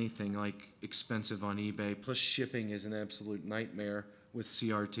know, anything like expensive on eBay. Plus shipping is an absolute nightmare with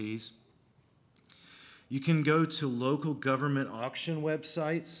CRTs. You can go to local government auction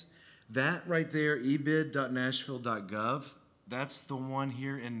websites. That right there, ebid.nashville.gov, that's the one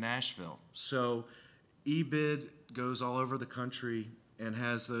here in Nashville. So eBid goes all over the country and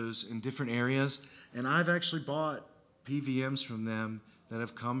has those in different areas. And I've actually bought PVMs from them that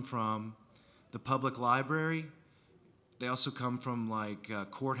have come from the public library. They also come from like a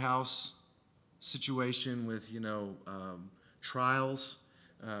courthouse situation with, you know, trials.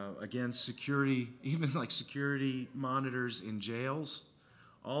 Again, security, even like security monitors in jails.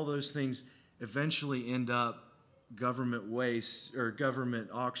 All those things eventually end up government waste or government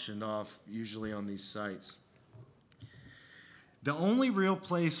auctioned off, usually on these sites. The only real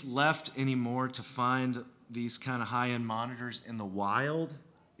place left anymore to find these kind of high-end monitors in the wild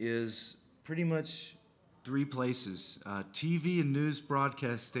is pretty much three places. TV and news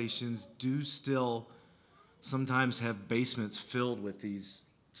broadcast stations do still sometimes have basements filled with these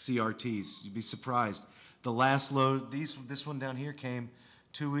CRTs. You'd be surprised. The last load, this one down here came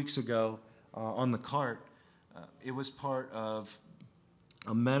 2 weeks ago on the cart. It was part of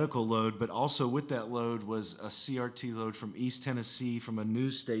a medical load, but also with that load was a CRT load from East Tennessee from a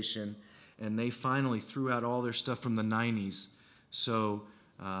news station, and they finally threw out all their stuff from the 90s. So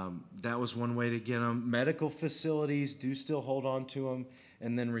that was one way to get them. Medical facilities do still hold on to them,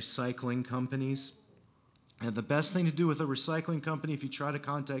 and then recycling companies. And the best thing to do with a recycling company, if you try to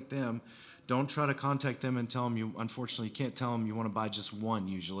contact them, don't try to contact them and tell them unfortunately, you can't tell them you want to buy just one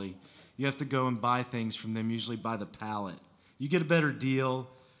usually. You have to go and buy things from them, usually by the pallet. You get a better deal,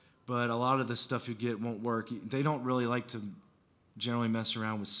 but a lot of the stuff you get won't work. They don't really like to generally mess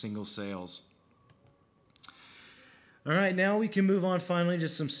around with single sales. All right, now we can move on finally to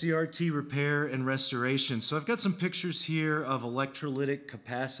some CRT repair and restoration. So I've got some pictures here of electrolytic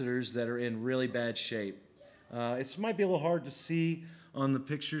capacitors that are in really bad shape. It might be a little hard to see on the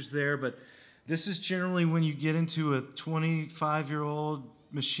pictures there, but this is generally when you get into a 25-year-old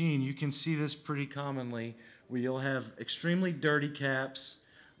machine, you can see this pretty commonly, where you'll have extremely dirty caps,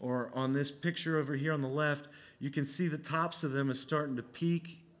 or on this picture over here on the left, you can see the tops of them is starting to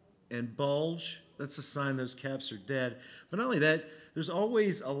peak and bulge. That's a sign those caps are dead. But not only that, there's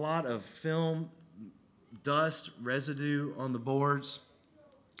always a lot of film, dust, residue on the boards.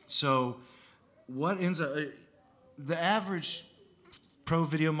 So what ends up, the average Pro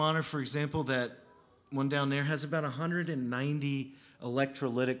Video monitor, for example, that one down there has about 190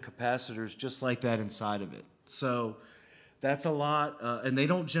 electrolytic capacitors just like that inside of it. So that's a lot, and they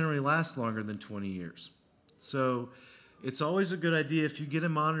don't generally last longer than 20 years. So it's always a good idea if you get a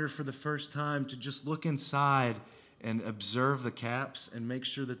monitor for the first time to just look inside and observe the caps and make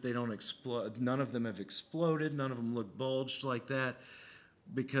sure that they don't explode. None of them have exploded, none of them look bulged like that,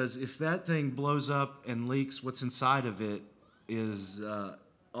 because if that thing blows up and leaks, what's inside of it is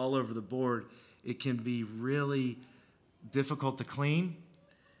all over the board. It can be really difficult to clean,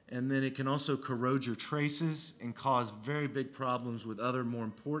 and then it can also corrode your traces and cause very big problems with other more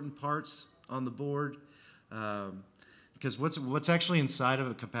important parts on the board. Because what's actually inside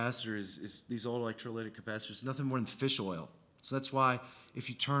of a capacitor is these old electrolytic capacitors, nothing more than fish oil. So that's why if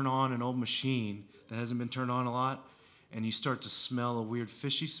you turn on an old machine that hasn't been turned on a lot and you start to smell a weird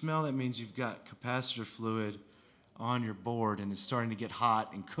fishy smell, that means you've got capacitor fluid on your board and it's starting to get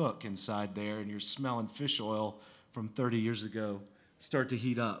hot and cook inside there, and you're smelling fish oil from 30 years ago start to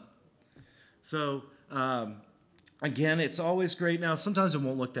heat up. So Again, it's always great. Now, sometimes it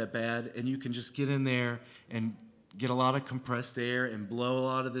won't look that bad, and you can just get in there and get a lot of compressed air and blow a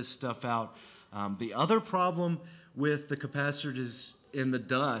lot of this stuff out. The other problem with the capacitors in the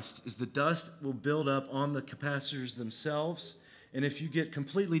dust is the dust will build up on the capacitors themselves, and if you get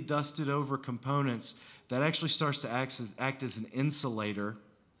completely dusted over components, that actually starts to act as an insulator,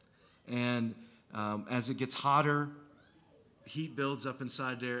 and as it gets hotter, heat builds up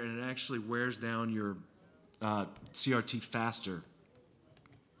inside there, and it actually wears down your CRT faster.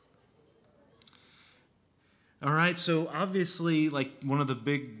 All right, so obviously, like, one of the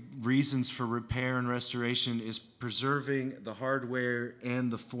big reasons for repair and restoration is preserving the hardware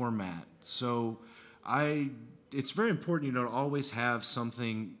and the format. So it's very important, to always have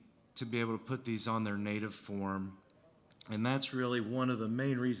something to be able to put these on their native form. And that's really one of the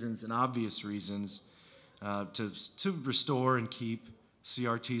main reasons and obvious reasons to restore and keep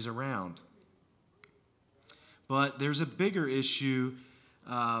CRTs around. But there's a bigger issue,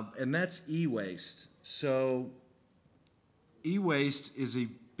 and that's e-waste. So e-waste is a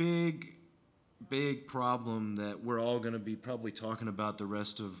big, big problem that we're all going to be probably talking about the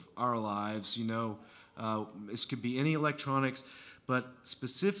rest of our lives. This could be any electronics, but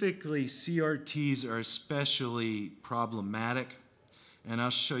specifically CRTs are especially problematic, and I'll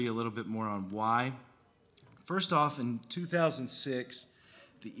show you a little bit more on why. First off, in 2006,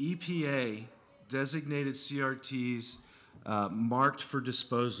 the EPA designated CRTs marked for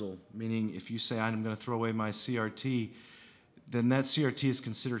disposal, meaning if you say, I'm going to throw away my CRT, then that CRT is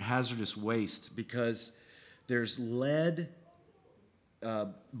considered hazardous waste because there's lead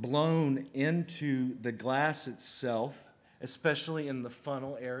blown into the glass itself, especially in the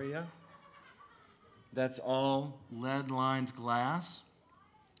funnel area. That's all lead-lined glass.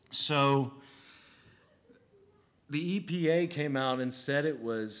 So the EPA came out and said it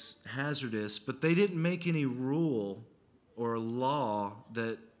was hazardous, but they didn't make any rule or law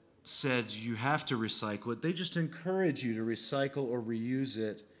that said you have to recycle it. They just encourage you to recycle or reuse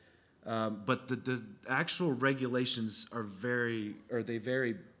it. But the actual regulations vary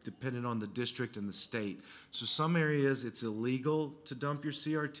depending on the district and the state. So some areas it's illegal to dump your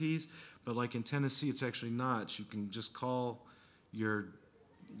CRTs, but like in Tennessee, it's actually not. You can just call your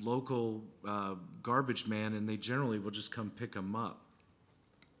local garbage man, and they generally will just come pick them up.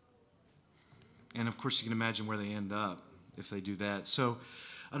 And of course, you can imagine where they end up if they do that. So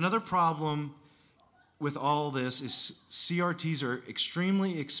another problem with all this is CRTs are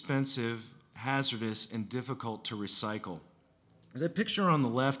extremely expensive, hazardous, and difficult to recycle. That picture on the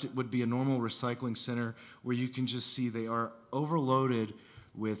left, it would be a normal recycling center where you can just see they are overloaded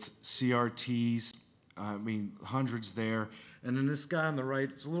with CRTs, hundreds there. And then this guy on the right,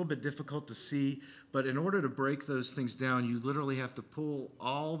 it's a little bit difficult to see, but in order to break those things down, you literally have to pull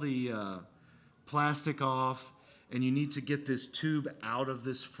all the plastic off, and you need to get this tube out of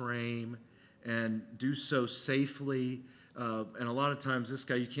this frame and do so safely. And a lot of times this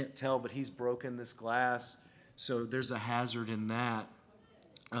guy, you can't tell, but he's broken this glass, so there's a hazard in that.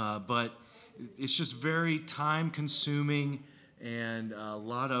 But it's just very time-consuming and a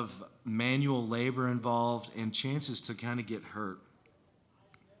lot of manual labor involved and chances to kind of get hurt.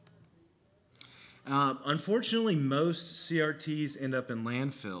 Unfortunately, most CRTs end up in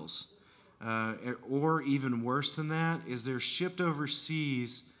landfills. Or even worse than that is they're shipped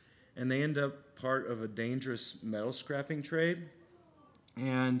overseas and they end up part of a dangerous metal scrapping trade.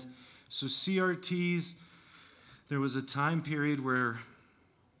 And so CRTs, there was a time period where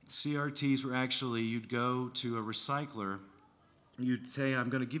CRTs were actually, you'd go to a recycler, you'd say, I'm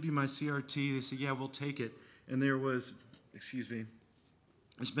going to give you my CRT. They say, yeah, we'll take it. And there's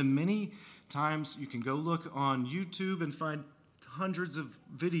been many times you can go look on YouTube and find hundreds of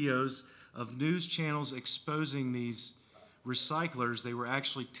videos of news channels exposing these recyclers. They were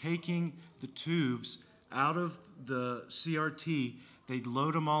actually taking the tubes out of the CRT, they'd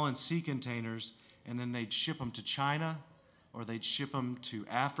load them all in sea containers, and then they'd ship them to China or they'd ship them to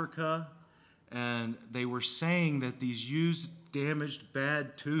Africa. And they were saying that these used, damaged,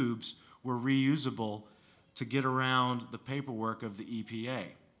 bad tubes were reusable to get around the paperwork of the EPA.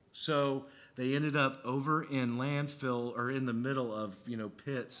 So they ended up over in landfill or in the middle of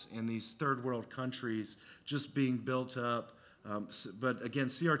pits in these third world countries just being built up. But again,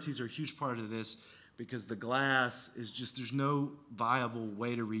 CRTs are a huge part of this because the glass is just, there's no viable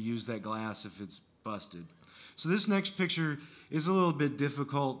way to reuse that glass if it's busted. So this next picture is a little bit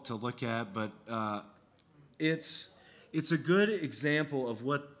difficult to look at, but it's a good example of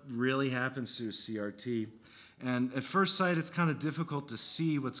what really happens to a CRT. And at first sight, it's kind of difficult to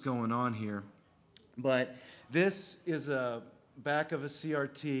see what's going on here. But this is a back of a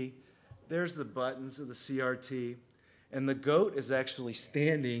CRT there's the buttons of the CRT, and the goat is actually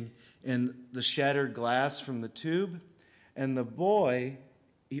standing in the shattered glass from the tube, and the boy,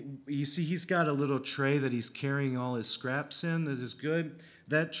 you see he's got a little tray that he's carrying all his scraps in that is good.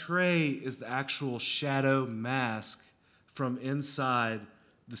 That tray is the actual shadow mask from inside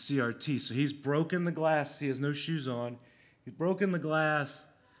the CRT. So he's broken the glass. He has no shoes on. He's broken the glass,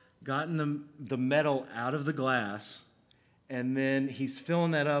 gotten the metal out of the glass, and then he's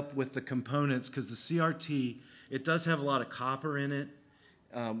filling that up with the components, because the CRT, it does have a lot of copper in it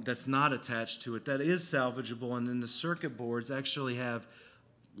that's not attached to it. That is salvageable, and then the circuit boards actually have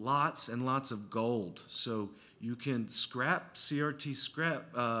lots and lots of gold. So you can scrap CRT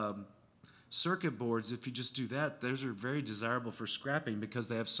circuit boards. If you just do that, those are very desirable for scrapping because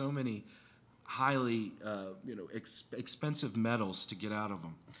they have so many highly expensive metals to get out of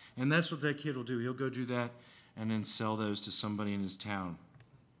them. And that's what that kid will do. He'll go do that and then sell those to somebody in his town.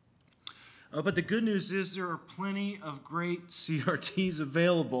 But the good news is there are plenty of great CRTs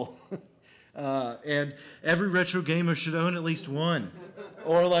available. And every retro gamer should own at least one,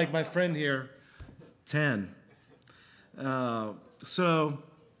 or like my friend here, 10. So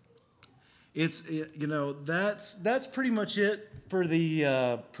that's pretty much it for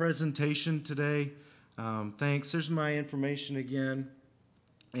the presentation today. Thanks. There's my information again.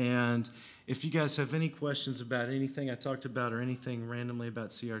 And if you guys have any questions about anything I talked about or anything randomly about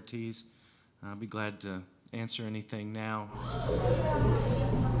CRTs, I'll be glad to answer anything now.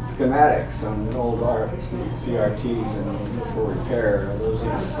 Schematics on an old CRTs and for repair, are those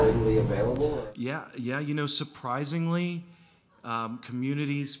readily available? Yeah, surprisingly,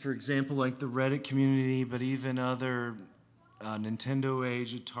 communities, for example, like the Reddit community, but even other Nintendo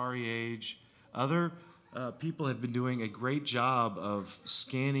age, Atari age, other people have been doing a great job of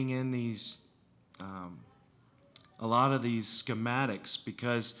scanning in these, a lot of these schematics,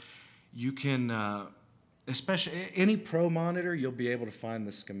 because you can, especially any pro monitor, you'll be able to find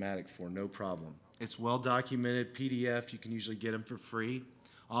the schematic for no problem. It's well documented, PDF, you can usually get them for free.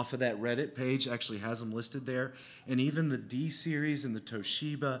 Off of that Reddit page actually has them listed there. And even the D series and the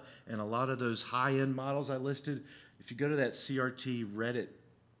Toshiba and a lot of those high-end models I listed, if you go to that CRT Reddit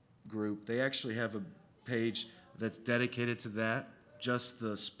group, they actually have a page that's dedicated to that, just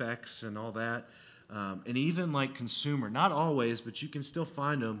the specs and all that. And even like consumer, not always, but you can still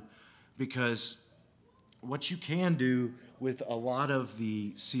find them, because what you can do with a lot of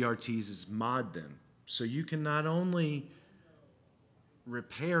the CRTs is mod them. So you can not only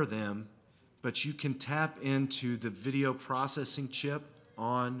repair them, but you can tap into the video processing chip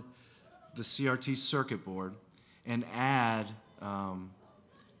on the CRT circuit board and add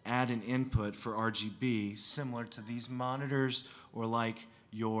an input for RGB similar to these monitors or like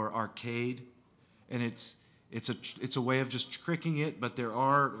your arcade. And it's a way of just tricking it, but there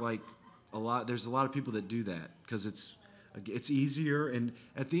are like there's a lot of people that do that because it's easier, and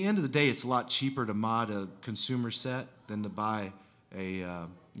at the end of the day, it's a lot cheaper to mod a consumer set than to buy a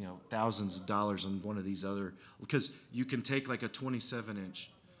thousands of dollars on one of these other, because you can take like a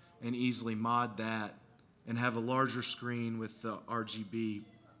 27-inch and easily mod that and have a larger screen with the RGB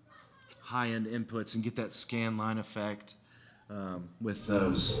high-end inputs and get that scan line effect with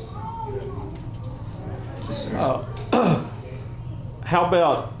those. How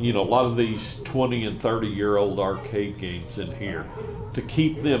about, a lot of these 20 and 30-year-old arcade games in here? To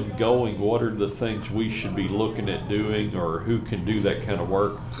keep them going, what are the things we should be looking at doing, or who can do that kind of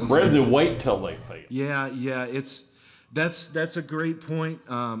work, rather than wait till they fail? Yeah, that's a great point.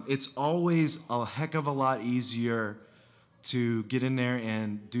 It's always a heck of a lot easier to get in there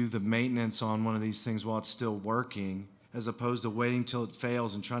and do the maintenance on one of these things while it's still working, as opposed to waiting till it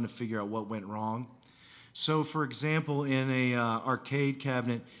fails and trying to figure out what went wrong. So, for example, in a arcade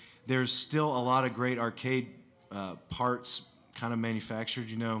cabinet, there's still a lot of great arcade parts kind of manufactured,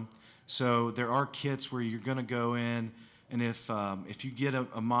 So there are kits where you're going to go in, and if you get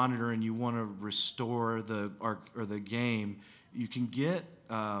a monitor and you want to restore the game, you can get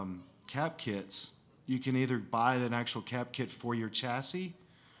cap kits. You can either buy an actual cap kit for your chassis,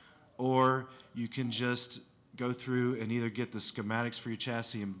 or you can just go through and either get the schematics for your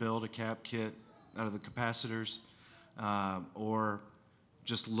chassis and build a cap kit out of the capacitors, or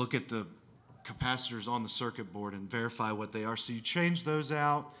just look at the capacitors on the circuit board and verify what they are. So you change those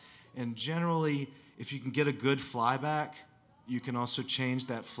out, and generally, if you can get a good flyback, you can also change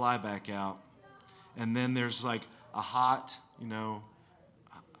that flyback out. And then there's like a hot, I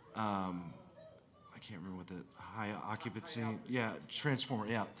can't remember what the high occupancy,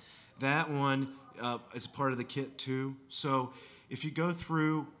 transformer, that one is part of the kit too. So if you go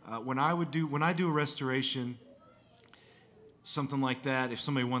through, when I do a restoration, something like that. If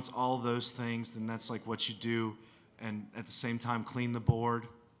somebody wants all those things, then that's like what you do, and at the same time clean the board,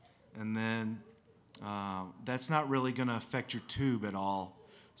 and then that's not really going to affect your tube at all.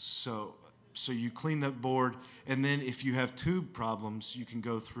 So you clean that board, and then if you have tube problems, you can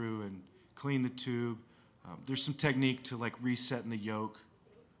go through and clean the tube. There's some technique to like resetting the yoke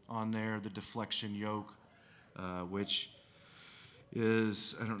on there, the deflection yoke, which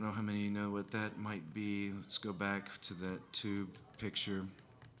is, I don't know how many know what that might be. Let's go back to that tube picture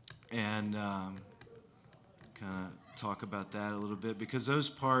and kind of talk about that a little bit, because those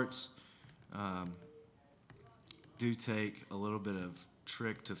parts do take a little bit of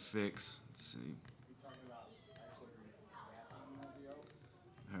trick to fix. Let's see.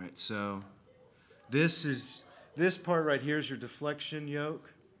 All right, so this part right here is your deflection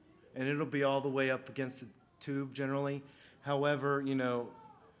yoke, and it'll be all the way up against the tube generally. However, you know,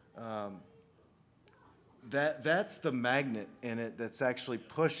 that's the magnet in it that's actually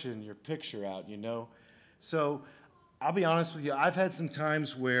pushing your picture out, you know. So I'll be honest with you, I've had some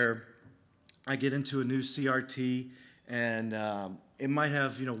times where I get into a new CRT and it might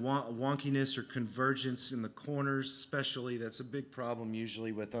have, you know, wonkiness or convergence in the corners especially. That's a big problem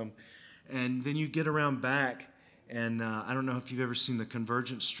usually with them. And then you get around back, and I don't know if you've ever seen the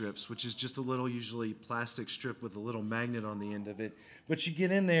convergent strips, which is just a little usually plastic strip with a little magnet on the end of it. But you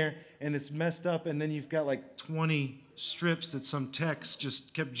get in there and it's messed up, and then you've got like 20 strips that some techs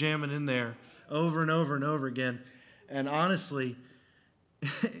just kept jamming in there over and over and over again. And honestly,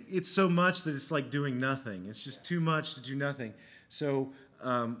 it's so much that it's like doing nothing. It's just too much to do nothing. So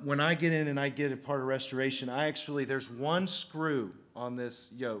when I get in and I get a part of restoration, there's one screw on this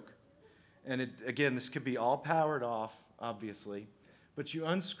yoke. And again, this could be all powered off, obviously. But you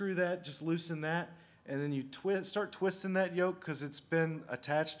unscrew that, just loosen that, and then you start twisting that yoke, because it's been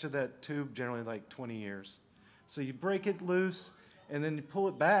attached to that tube generally like 20 years. So you break it loose, and then you pull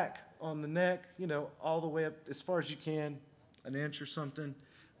it back on the neck, you know, all the way up as far as you can, an inch or something.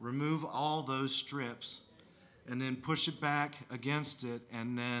 Remove all those strips, and then push it back against it,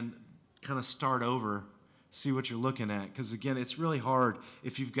 and then kind of start over. See what you're looking at, because again, it's really hard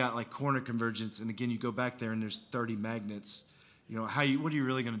if you've got like corner convergence, and again, you go back there and there's 30 magnets. You know, what are you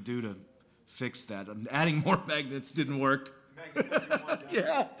really going to do to fix that? And adding more magnets didn't work.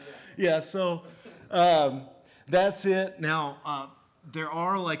 Yeah. So that's it. Now there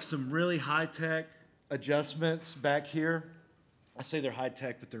are like some really high tech adjustments back here. I say they're high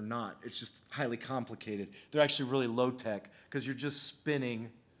tech, but they're not. It's just highly complicated. They're actually really low tech, because you're just spinning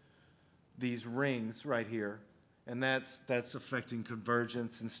these rings right here, and that's affecting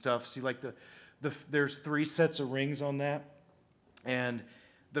convergence and stuff. See, like there's 3 sets of rings on that, and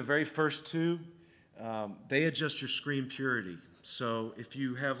the very first 2, they adjust your screen purity. So if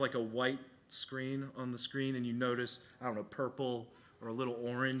you have like a white screen on the screen and you notice, I don't know, purple or a little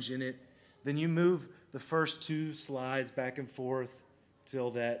orange in it, then you move the first 2 slides back and forth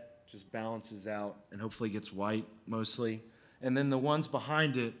till that just balances out and hopefully gets white mostly. And then the ones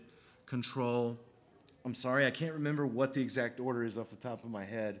behind it control, I'm sorry, I can't remember what the exact order is off the top of my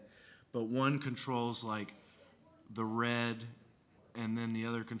head, but one controls like the red, and then the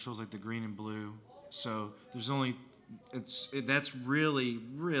other controls like the green and blue. So there's only, that's really,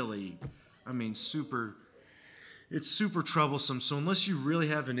 I mean, it's super troublesome. So unless you really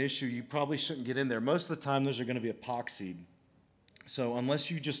have an issue, you probably shouldn't get in there. Most of the time, those are going to be epoxied. So unless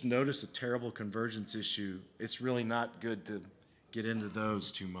you just notice a terrible convergence issue, it's really not good to get into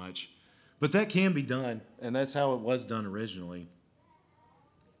those too much. But that can be done, and that's how it was done originally.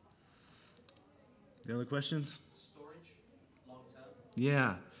 Any other questions? Storage, long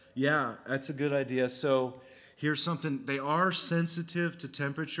term? Yeah, that's a good idea. So here's something. They are sensitive to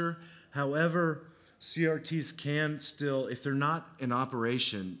temperature. However, CRTs can still, if they're not in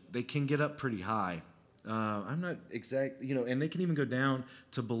operation, they can get up pretty high. I'm not exact, you know, and they can even go down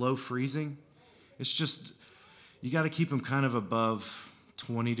to below freezing. It's just, you got to keep them kind of above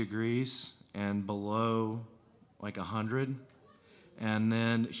 20 degrees and below like 100. And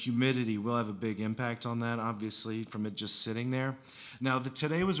then humidity will have a big impact on that, obviously, from it just sitting there. Now,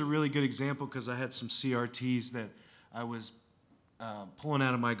 today was a really good example, because I had some CRTs that I was pulling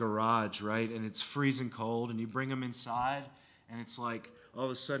out of my garage, right? And it's freezing cold, and you bring them inside, and it's like all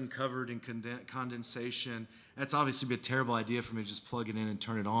of a sudden covered in condensation. That's obviously be a terrible idea for me to just plug it in and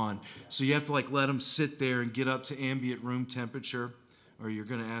turn it on. So you have to like let them sit there and get up to ambient room temperature, or you're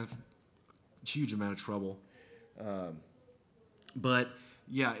going to have a huge amount of trouble. But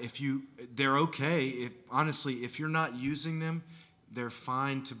yeah, they're okay. Honestly, if you're not using them, they're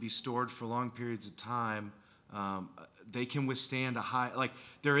fine to be stored for long periods of time. they can withstand a high, like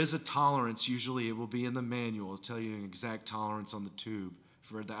there is a tolerance, usually it will be in the manual, it'll tell you an exact tolerance on the tube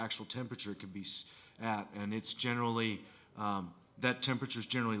for the actual temperature it could be at, and it's generally, that temperature is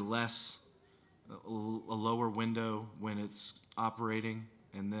generally less, a lower window when it's operating,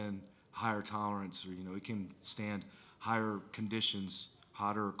 and then higher tolerance, or it can stand higher conditions,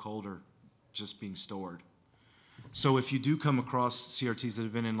 hotter or colder, just being stored. So if you do come across CRTs that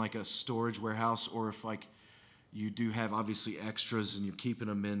have been in like a storage warehouse, or if like you do have obviously extras and you're keeping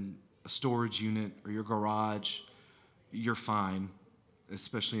them in a storage unit or your garage, you're fine,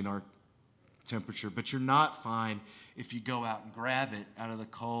 especially in our temperature. But you're not fine if you go out and grab it out of the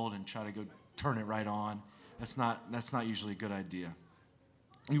cold and try to go turn it right on. That's not usually a good idea.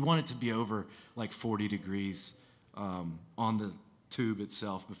 You want it to be over like 40 degrees on the tube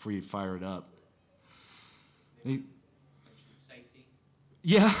itself before you fire it up. Safety.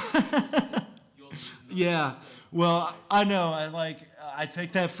 Yeah. You're using Yeah. Well, I know. I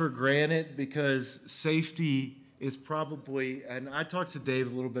take that for granted because safety is probably, and I talked to Dave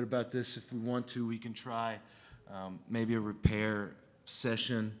a little bit about this. If we want to, we can try maybe a repair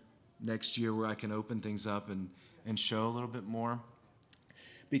session next year where I can open things up and show a little bit more.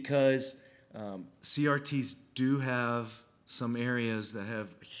 Because CRTs do have some areas that have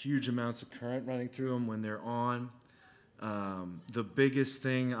huge amounts of current running through them when they're on. The biggest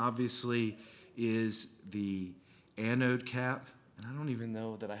thing, obviously, is the anode cap. And I don't even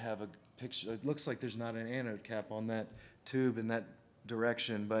know that I have a picture. It looks like there's not an anode cap on that tube in that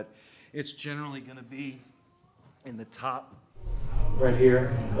direction, but it's generally going to be in the top right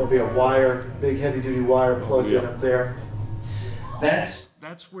here. There'll be a wire, big heavy-duty wire plugged in up there. That's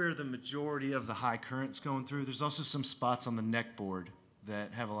where the majority of the high current's going through. There's also some spots on the neck board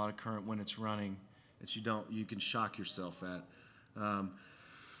that have a lot of current when it's running that you can shock yourself at.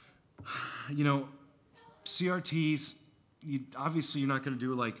 CRTs, obviously you're not going to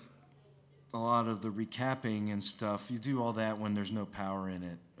do like a lot of the recapping and stuff. You do all that when there's no power in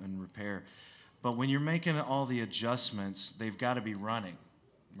it and repair. But when you're making all the adjustments, they've got to be running,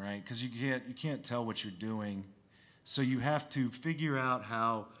 right? Because you can't tell what you're doing. So you have to figure out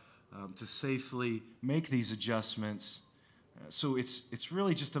how to safely make these adjustments. So it's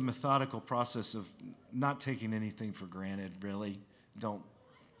really just a methodical process of not taking anything for granted, really. Don't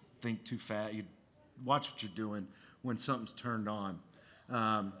think too fast. You watch what you're doing when something's turned on.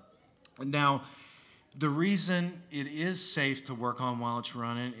 Now, the reason it is safe to work on while it's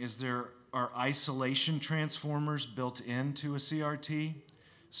running is there are isolation transformers built into a CRT.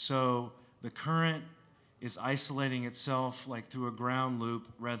 So the current is isolating itself like through a ground loop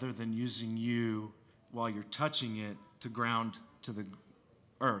rather than using you while you're touching it to ground to the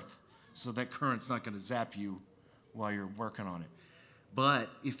earth. So that current's not going to zap you while you're working on it. But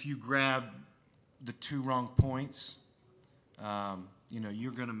if you grab the two wrong points,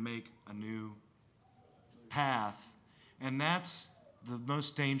 you're going to make a new path. And that's the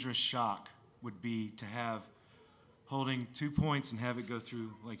most dangerous shock would be to have holding 2 points and have it go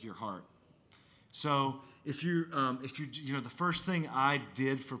through like your heart. So if you the first thing I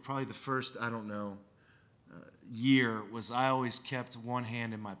did for probably the first, year was I always kept one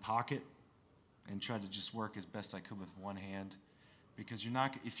hand in my pocket and tried to just work as best I could with one hand. Because you're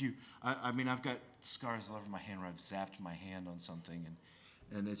not, I've got scars all over my hand where I've zapped my hand on something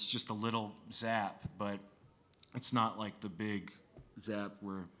and it's just a little zap, but it's not like the big zap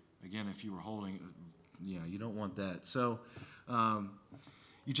where, again, if you were holding, you don't want that. So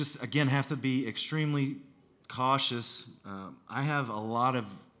you just, again, have to be extremely cautious. I have a lot of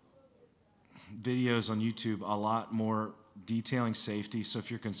videos on YouTube, a lot more detailing safety. So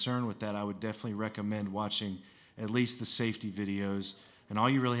if you're concerned with that, I would definitely recommend watching at least the safety videos. And all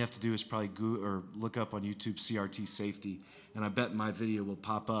you really have to do is probably look up on YouTube CRT safety. And I bet my video will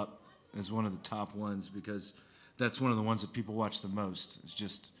pop up as one of the top ones because that's one of the ones that people watch the most. It's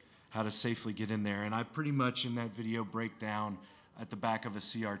just how to safely get in there. And I pretty much in that video break down at the back of a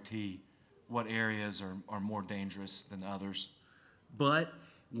CRT what areas are more dangerous than others. But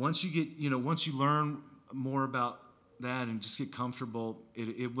once you learn more about that and just get comfortable,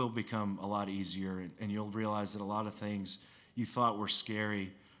 it will become a lot easier, and you'll realize that a lot of things you thought were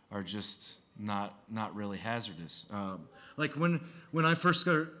scary are just not really hazardous. Like when I first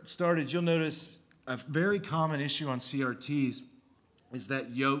started, you'll notice a very common issue on CRTs is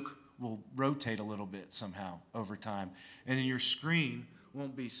that yoke will rotate a little bit somehow over time, and then your screen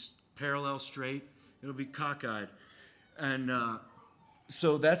won't be parallel straight, it'll be cockeyed. And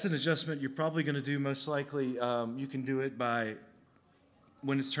so that's an adjustment you're probably going to do most likely. You can do it by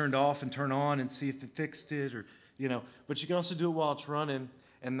when it's turned off and turn on and see if it fixed it, but you can also do it while it's running.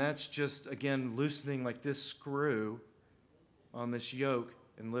 And that's just, again, loosening like this screw on this yoke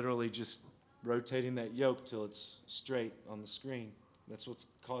and literally just rotating that yoke till it's straight on the screen. That's what's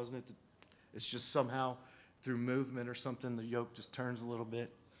causing it to, it's just somehow through movement or something, the yoke just turns a little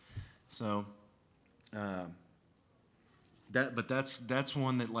bit. So, but that's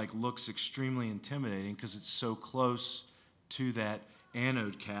one that like looks extremely intimidating because it's so close to that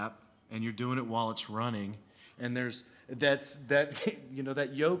anode cap, and you're doing it while it's running. And that that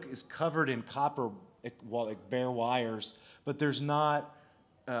yoke is covered in copper, like bare wires, but there's not.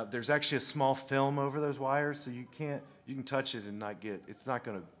 There's actually a small film over those wires, so you can touch it and not get. It's not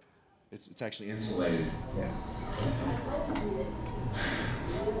gonna. It's actually insulated. Yeah.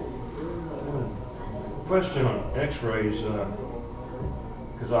 Question on X-rays,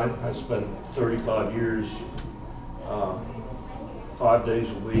 because I spent 35 years, 5 days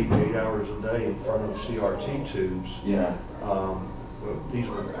a week, 8 hours a day in front of CRT tubes. Yeah. These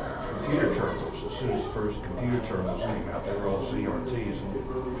were computer terminals. As soon as the first computer terminals came out, they were all CRTs.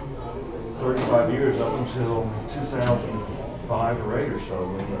 And 35 years up until 2005 or 8 or so,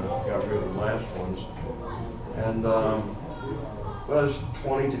 when we got rid of the last ones. And was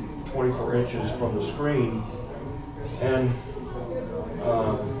 20 to 24 inches from the screen, and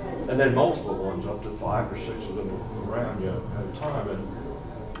then multiple ones, up to 5 or 6 of them around you at a time. And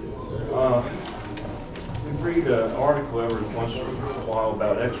we read an article every once in a while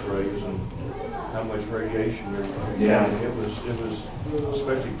about X-rays and how much radiation you're getting. Yeah. It was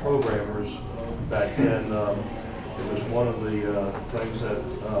especially programmers back then. It was one of the things that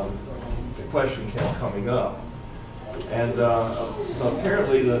the question kept coming up. And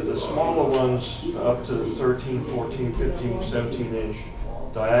apparently the smaller ones up to 13, 14, 15, 17 inch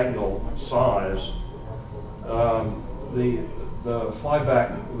diagonal size, the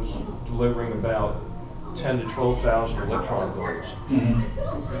flyback was delivering about 10 to 12,000 electron volts,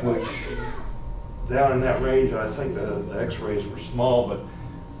 which down in that range, I think the X-rays were small,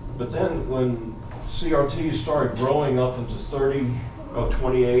 but then when CRTs started growing up into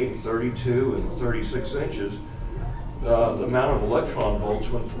 28, 32, and 36 inches, the amount of electron volts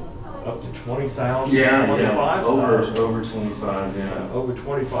went from up to 20,000, 25,000. Over 25, yeah. Over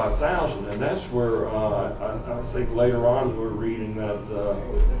 25,000, and that's where I think later on we're reading that the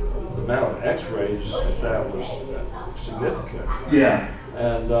amount of X-rays that was significant. Yeah.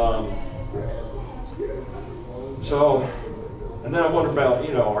 And and then I wonder about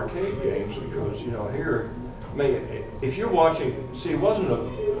arcade games, because here, I mean, if you're watching, see, it wasn't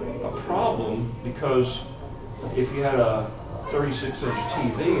a problem, because if you had a 36-inch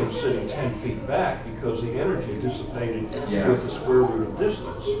TV and sitting 10 feet back, because the energy dissipated with the square root of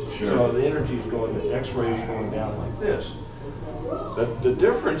distance. Sure. So the energy is going, the X-rays are going down like this. The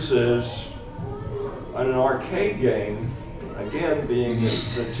difference is, in an arcade game, again, being the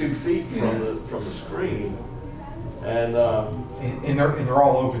 2 feet from the screen, and they're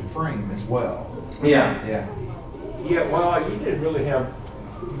all open frame as well. Yeah. Yeah. Yeah, well, you didn't really have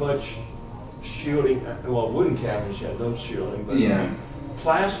much shielding. Well, wooden cabinets had no shielding, but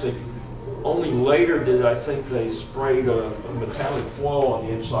plastic. Only later did I think they sprayed a metallic foil on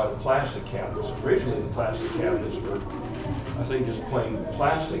the inside of plastic cabinets. Originally, the plastic cabinets were, I think, just plain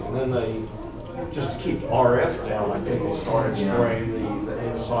plastic, and then they, just to keep RF down, I think they started spraying the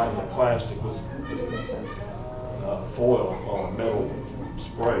inside of the plastic with foil or metal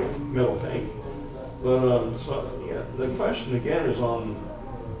spray, metal paint. But so yeah, the question again is on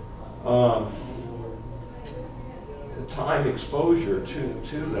the time exposure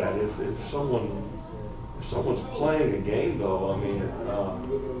to that. If someone's playing a game, though, I mean,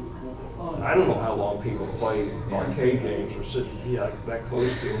 I don't know how long people play arcade games or sit that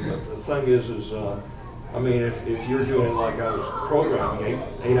close to them. But the thing is I mean, if you're doing, like I was programming,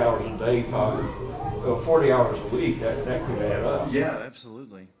 8 hours a day, 40 hours a week, that could add up. Yeah,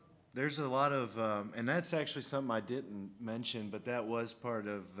 absolutely. There's a lot of, and that's actually something I didn't mention, but that was part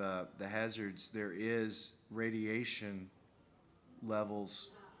of the hazards. There is radiation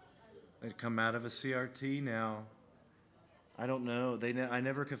levels that come out of a CRT. Now, I don't know. I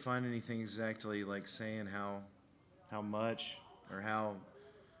never could find anything exactly like saying how much or how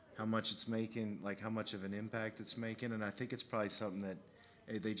much it's making, like how much of an impact it's making. And I think it's probably something that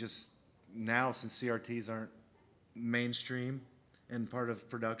they just now, since CRTs aren't mainstream and part of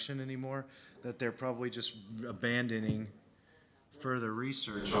production anymore, that they're probably just abandoning further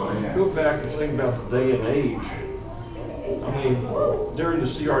research. Go back and think about the day and age. I mean, during the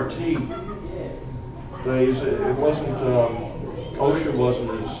CRT days, it wasn't, OSHA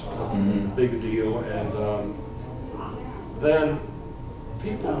wasn't as big a deal, and then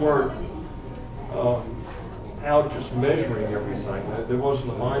people weren't out just measuring everything. There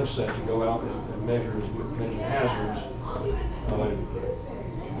wasn't a mindset to go out and measure as many hazards.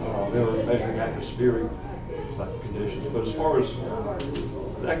 They were measuring atmospheric conditions, but as far as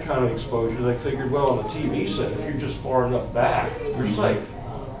that kind of exposure, they figured, well, on a TV set, if you're just far enough back, you're safe.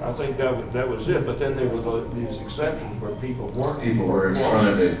 I think that was it. But then there were these exceptions where people weren't. People were in front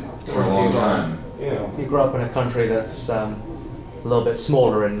of it for a long time. Yeah. You grew up in a country that's a little bit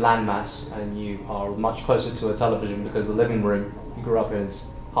smaller in landmass, and you are much closer to a television because the living room you grew up in is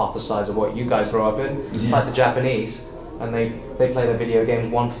half the size of what you guys grew up in, like the Japanese, and they play their video games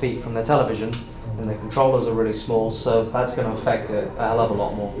 1 feet from their television, and the controllers are really small, so that's going to affect it a hell of a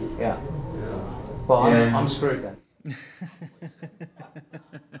lot more. Yeah. Well, I'm screwed then.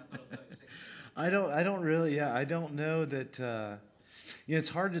 I don't really, I don't know that, it's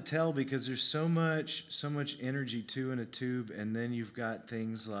hard to tell because there's so much energy too in a tube, and then you've got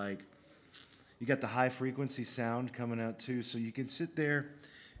things like, you got the high frequency sound coming out too, so you can sit there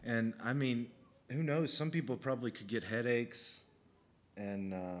and, I mean, who knows, some people probably could get headaches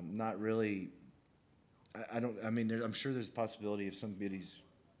and not really, I'm sure there's a possibility of somebody's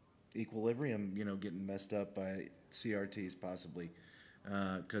equilibrium, getting messed up by CRTs possibly.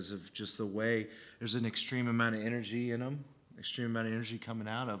 Because of just the way there's an extreme amount of energy in them, extreme amount of energy coming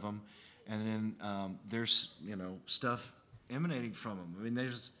out of them, and then there's stuff emanating from them. I mean,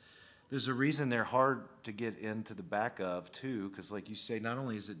 there's a reason they're hard to get into the back of too, because like you say, not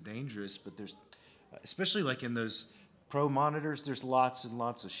only is it dangerous, but there's, especially like in those pro monitors, there's lots and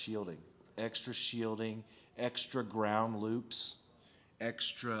lots of shielding, extra ground loops,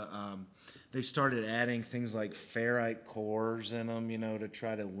 extra. They started adding things like ferrite cores in them, to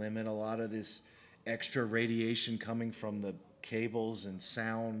try to limit a lot of this extra radiation coming from the cables and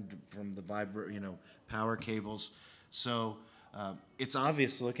sound from the power cables. So it's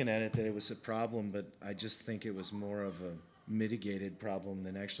obvious looking at it that it was a problem, but I just think it was more of a mitigated problem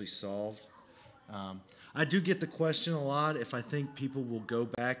than actually solved. I do get the question a lot if I think people will go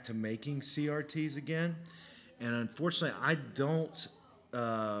back to making CRTs again, and unfortunately I don't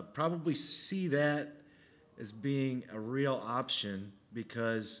probably see that as being a real option,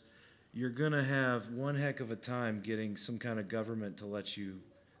 because you're going to have one heck of a time getting some kind of government to let you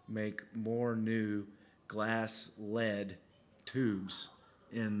make more new glass lead tubes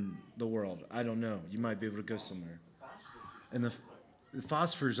in the world. I don't know. You might be able to go somewhere. And the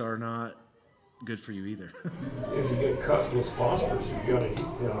phosphors are not good for you either. If you get cut with phosphorus, you've got a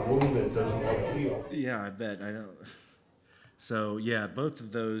wound that doesn't want to heal. Yeah, I bet. I know. So yeah, both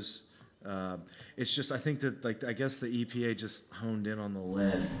of those. It's just, I think that, I guess the EPA just honed in on the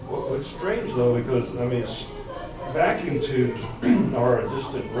lead. Well, it's strange though, because vacuum tubes are a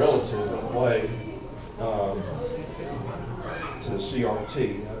distant relative in a way to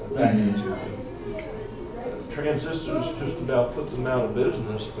CRT, vacuum tube. Transistors just about put them out of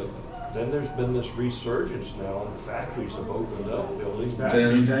business, but then there's been this resurgence now, and factories have opened up building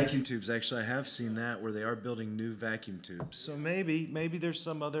vacuum tubes. Actually, I have seen that where they are building new vacuum tubes. So maybe there's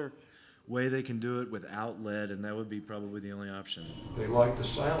some other way they can do it without lead, and that would be probably the only option. They like the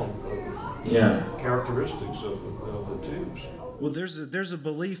sound characteristics of the tubes. Well, there's a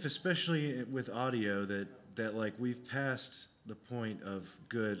belief, especially with audio, that like we've passed the point of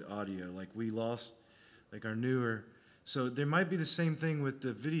good audio. Like we lost, like our newer. So there might be the same thing with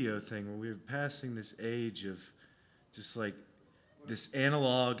the video thing, where we're passing this age of just like this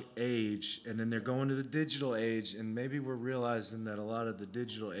analog age, and then they're going to the digital age, and maybe we're realizing that a lot of the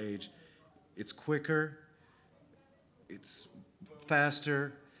digital age, it's quicker, it's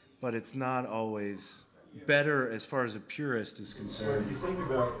faster, but it's not always better as far as a purist is concerned. If you think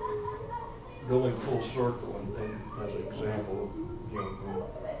about going full circle, and as an example,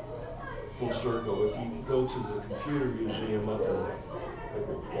 full circle, if you go to the computer museum up in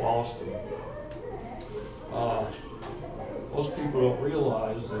Boston, most people don't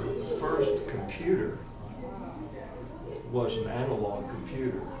realize that the first computer was an analog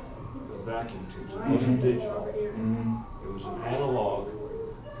computer with vacuum tubes. It wasn't digital. It was an analog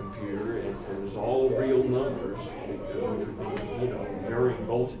computer, and it was all real numbers, which would be, varying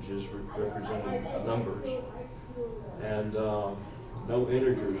voltages representing numbers, and no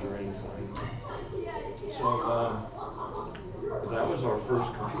integers or anything. So that was our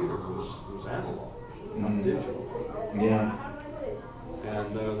first computer, was analog, not digital. Yeah.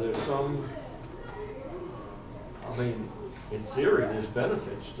 And there's some, in theory, there's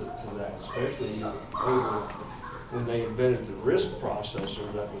benefits to that, especially when they invented the RISC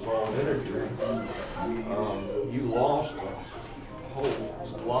processor that was all integer. You lost a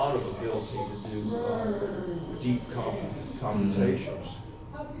whole lot of ability to do deep computations.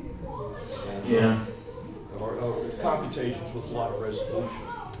 And, or computations with a lot of resolution.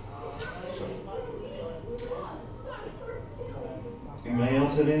 So, Anybody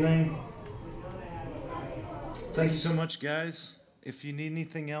else have anything? Thank you so much, guys. If you need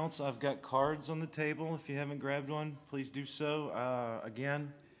anything else, I've got cards on the table. If you haven't grabbed one, please do so.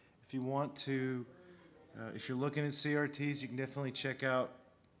 Again, if you want to, if you're looking at CRTs, you can definitely check out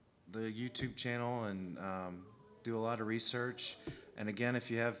the YouTube channel and do a lot of research. And again, if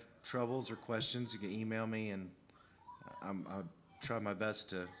you have troubles or questions, you can email me, and I'll try my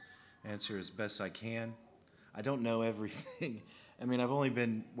best to answer as best I can. I don't know everything. I mean, I've only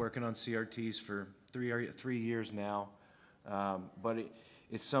been working on CRTs for three years now, but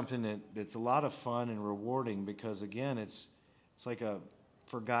it's something that's a lot of fun and rewarding because, again, it's like a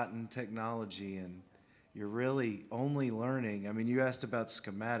forgotten technology, and you're really only learning. I mean, you asked about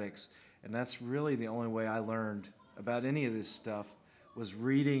schematics, and that's really the only way I learned about any of this stuff was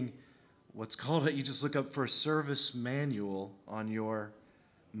reading what's called, you just look up for a service manual on your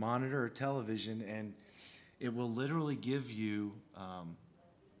monitor or television, and it will literally give you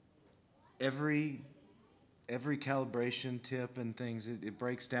every calibration tip and things. It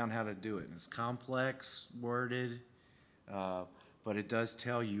breaks down how to do it. And it's complex, worded, but it does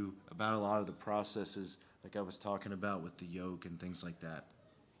tell you about a lot of the processes like I was talking about with the yoke and things like that.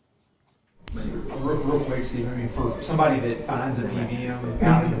 Real quick, Steve, I mean, for somebody that finds a PVM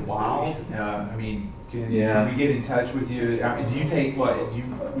out in the wild, I mean, can we get in touch with you? I mean, do you take would you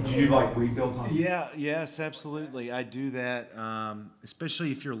do like rebuilds on? Yes, absolutely. I do that,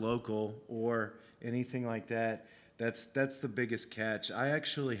 especially if you're local or anything like that. That's the biggest catch. I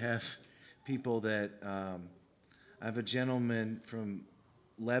actually have people that I have a gentleman from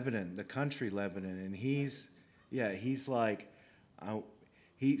Lebanon, the country Lebanon, and he's like,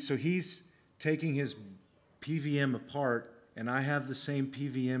 he's taking his PVM apart, and I have the same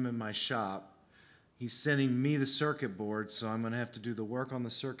PVM in my shop. He's sending me the circuit board, so I'm going to have to do the work on the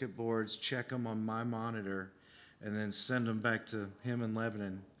circuit boards, check them on my monitor, and then send them back to him in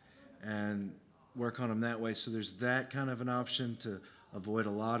Lebanon and work on them that way. So there's that kind of an option to avoid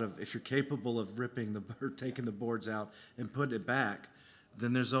a lot of, if you're capable of ripping or taking the boards out and putting it back,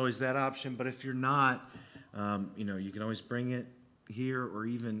 then there's always that option. But if you're not, you can always bring it here, or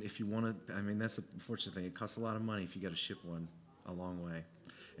even if you want to, I mean, that's the unfortunate thing. It costs a lot of money if you got to ship one a long way,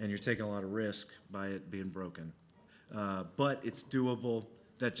 and you're taking a lot of risk by it being broken. But it's doable.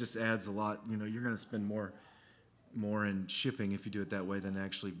 That just adds a lot. You're going to spend more in shipping if you do it that way than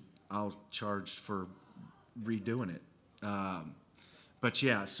actually I'll charge for redoing it. But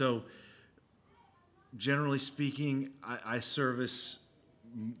yeah, so generally speaking, I service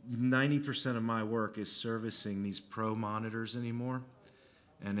 90% of my work is servicing these pro monitors anymore,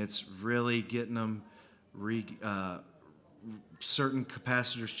 and it's really getting them certain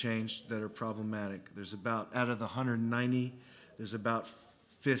capacitors changed that are problematic. There's about, out of the 190, there's about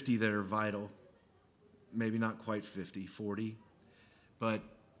 50 that are vital, maybe not quite 50, 40, but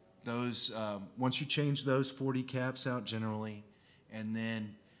those, once you change those 40 caps out generally, and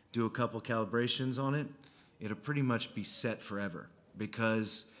then do a couple calibrations on it, it'll pretty much be set forever,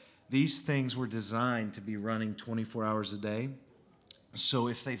 because these things were designed to be running 24 hours a day. So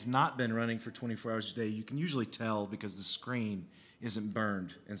if they've not been running for 24 hours a day, you can usually tell because the screen isn't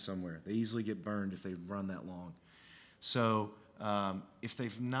burned in somewhere. They easily get burned if they run that long. So if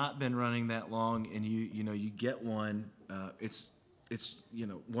they've not been running that long and you get one, it's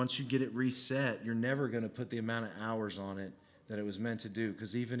once you get it reset, you're never going to put the amount of hours on it that it was meant to do.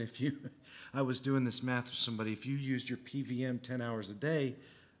 Because even if I was doing this math for somebody, if you used your PVM 10 hours a day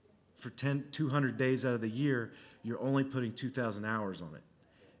for 200 days out of the year, you're only putting 2,000 hours on it.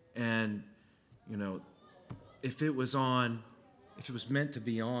 And, if it was meant to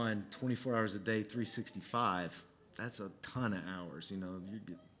be on 24 hours a day, 365, that's a ton of hours. You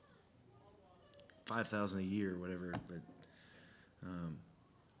get 5,000 a year, whatever.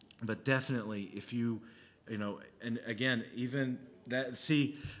 But definitely, if and again, even that,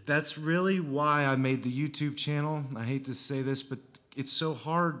 that's really why I made the YouTube channel. I hate to say this, but it's so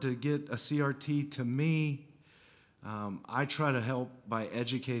hard to get a CRT to me. I try to help by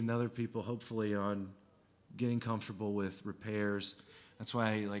educating other people, hopefully, on getting comfortable with repairs. That's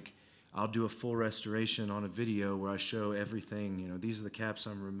why I'll do a full restoration on a video where I show everything. These are the caps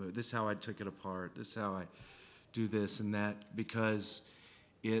I'm removing. This is how I took it apart. This is how I do this and that, because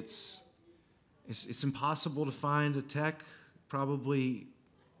it's impossible to find a tech probably.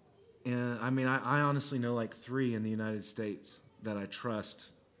 I honestly know like 3 in the United States that I trust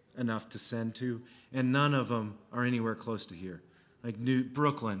enough to send to, and none of them are anywhere close to here. Like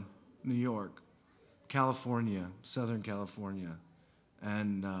Brooklyn, New York, California, Southern California,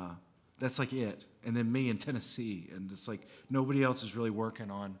 and That's like it. And then me in Tennessee, and it's like nobody else is really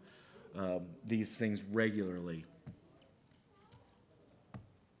working on these things regularly.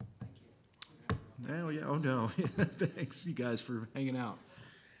 Oh yeah. Oh no. Thanks, you guys, for hanging out.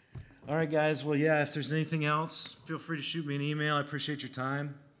 All right, guys. Well, yeah. If there's anything else, feel free to shoot me an email. I appreciate your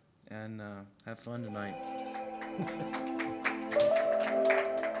time, and have fun tonight.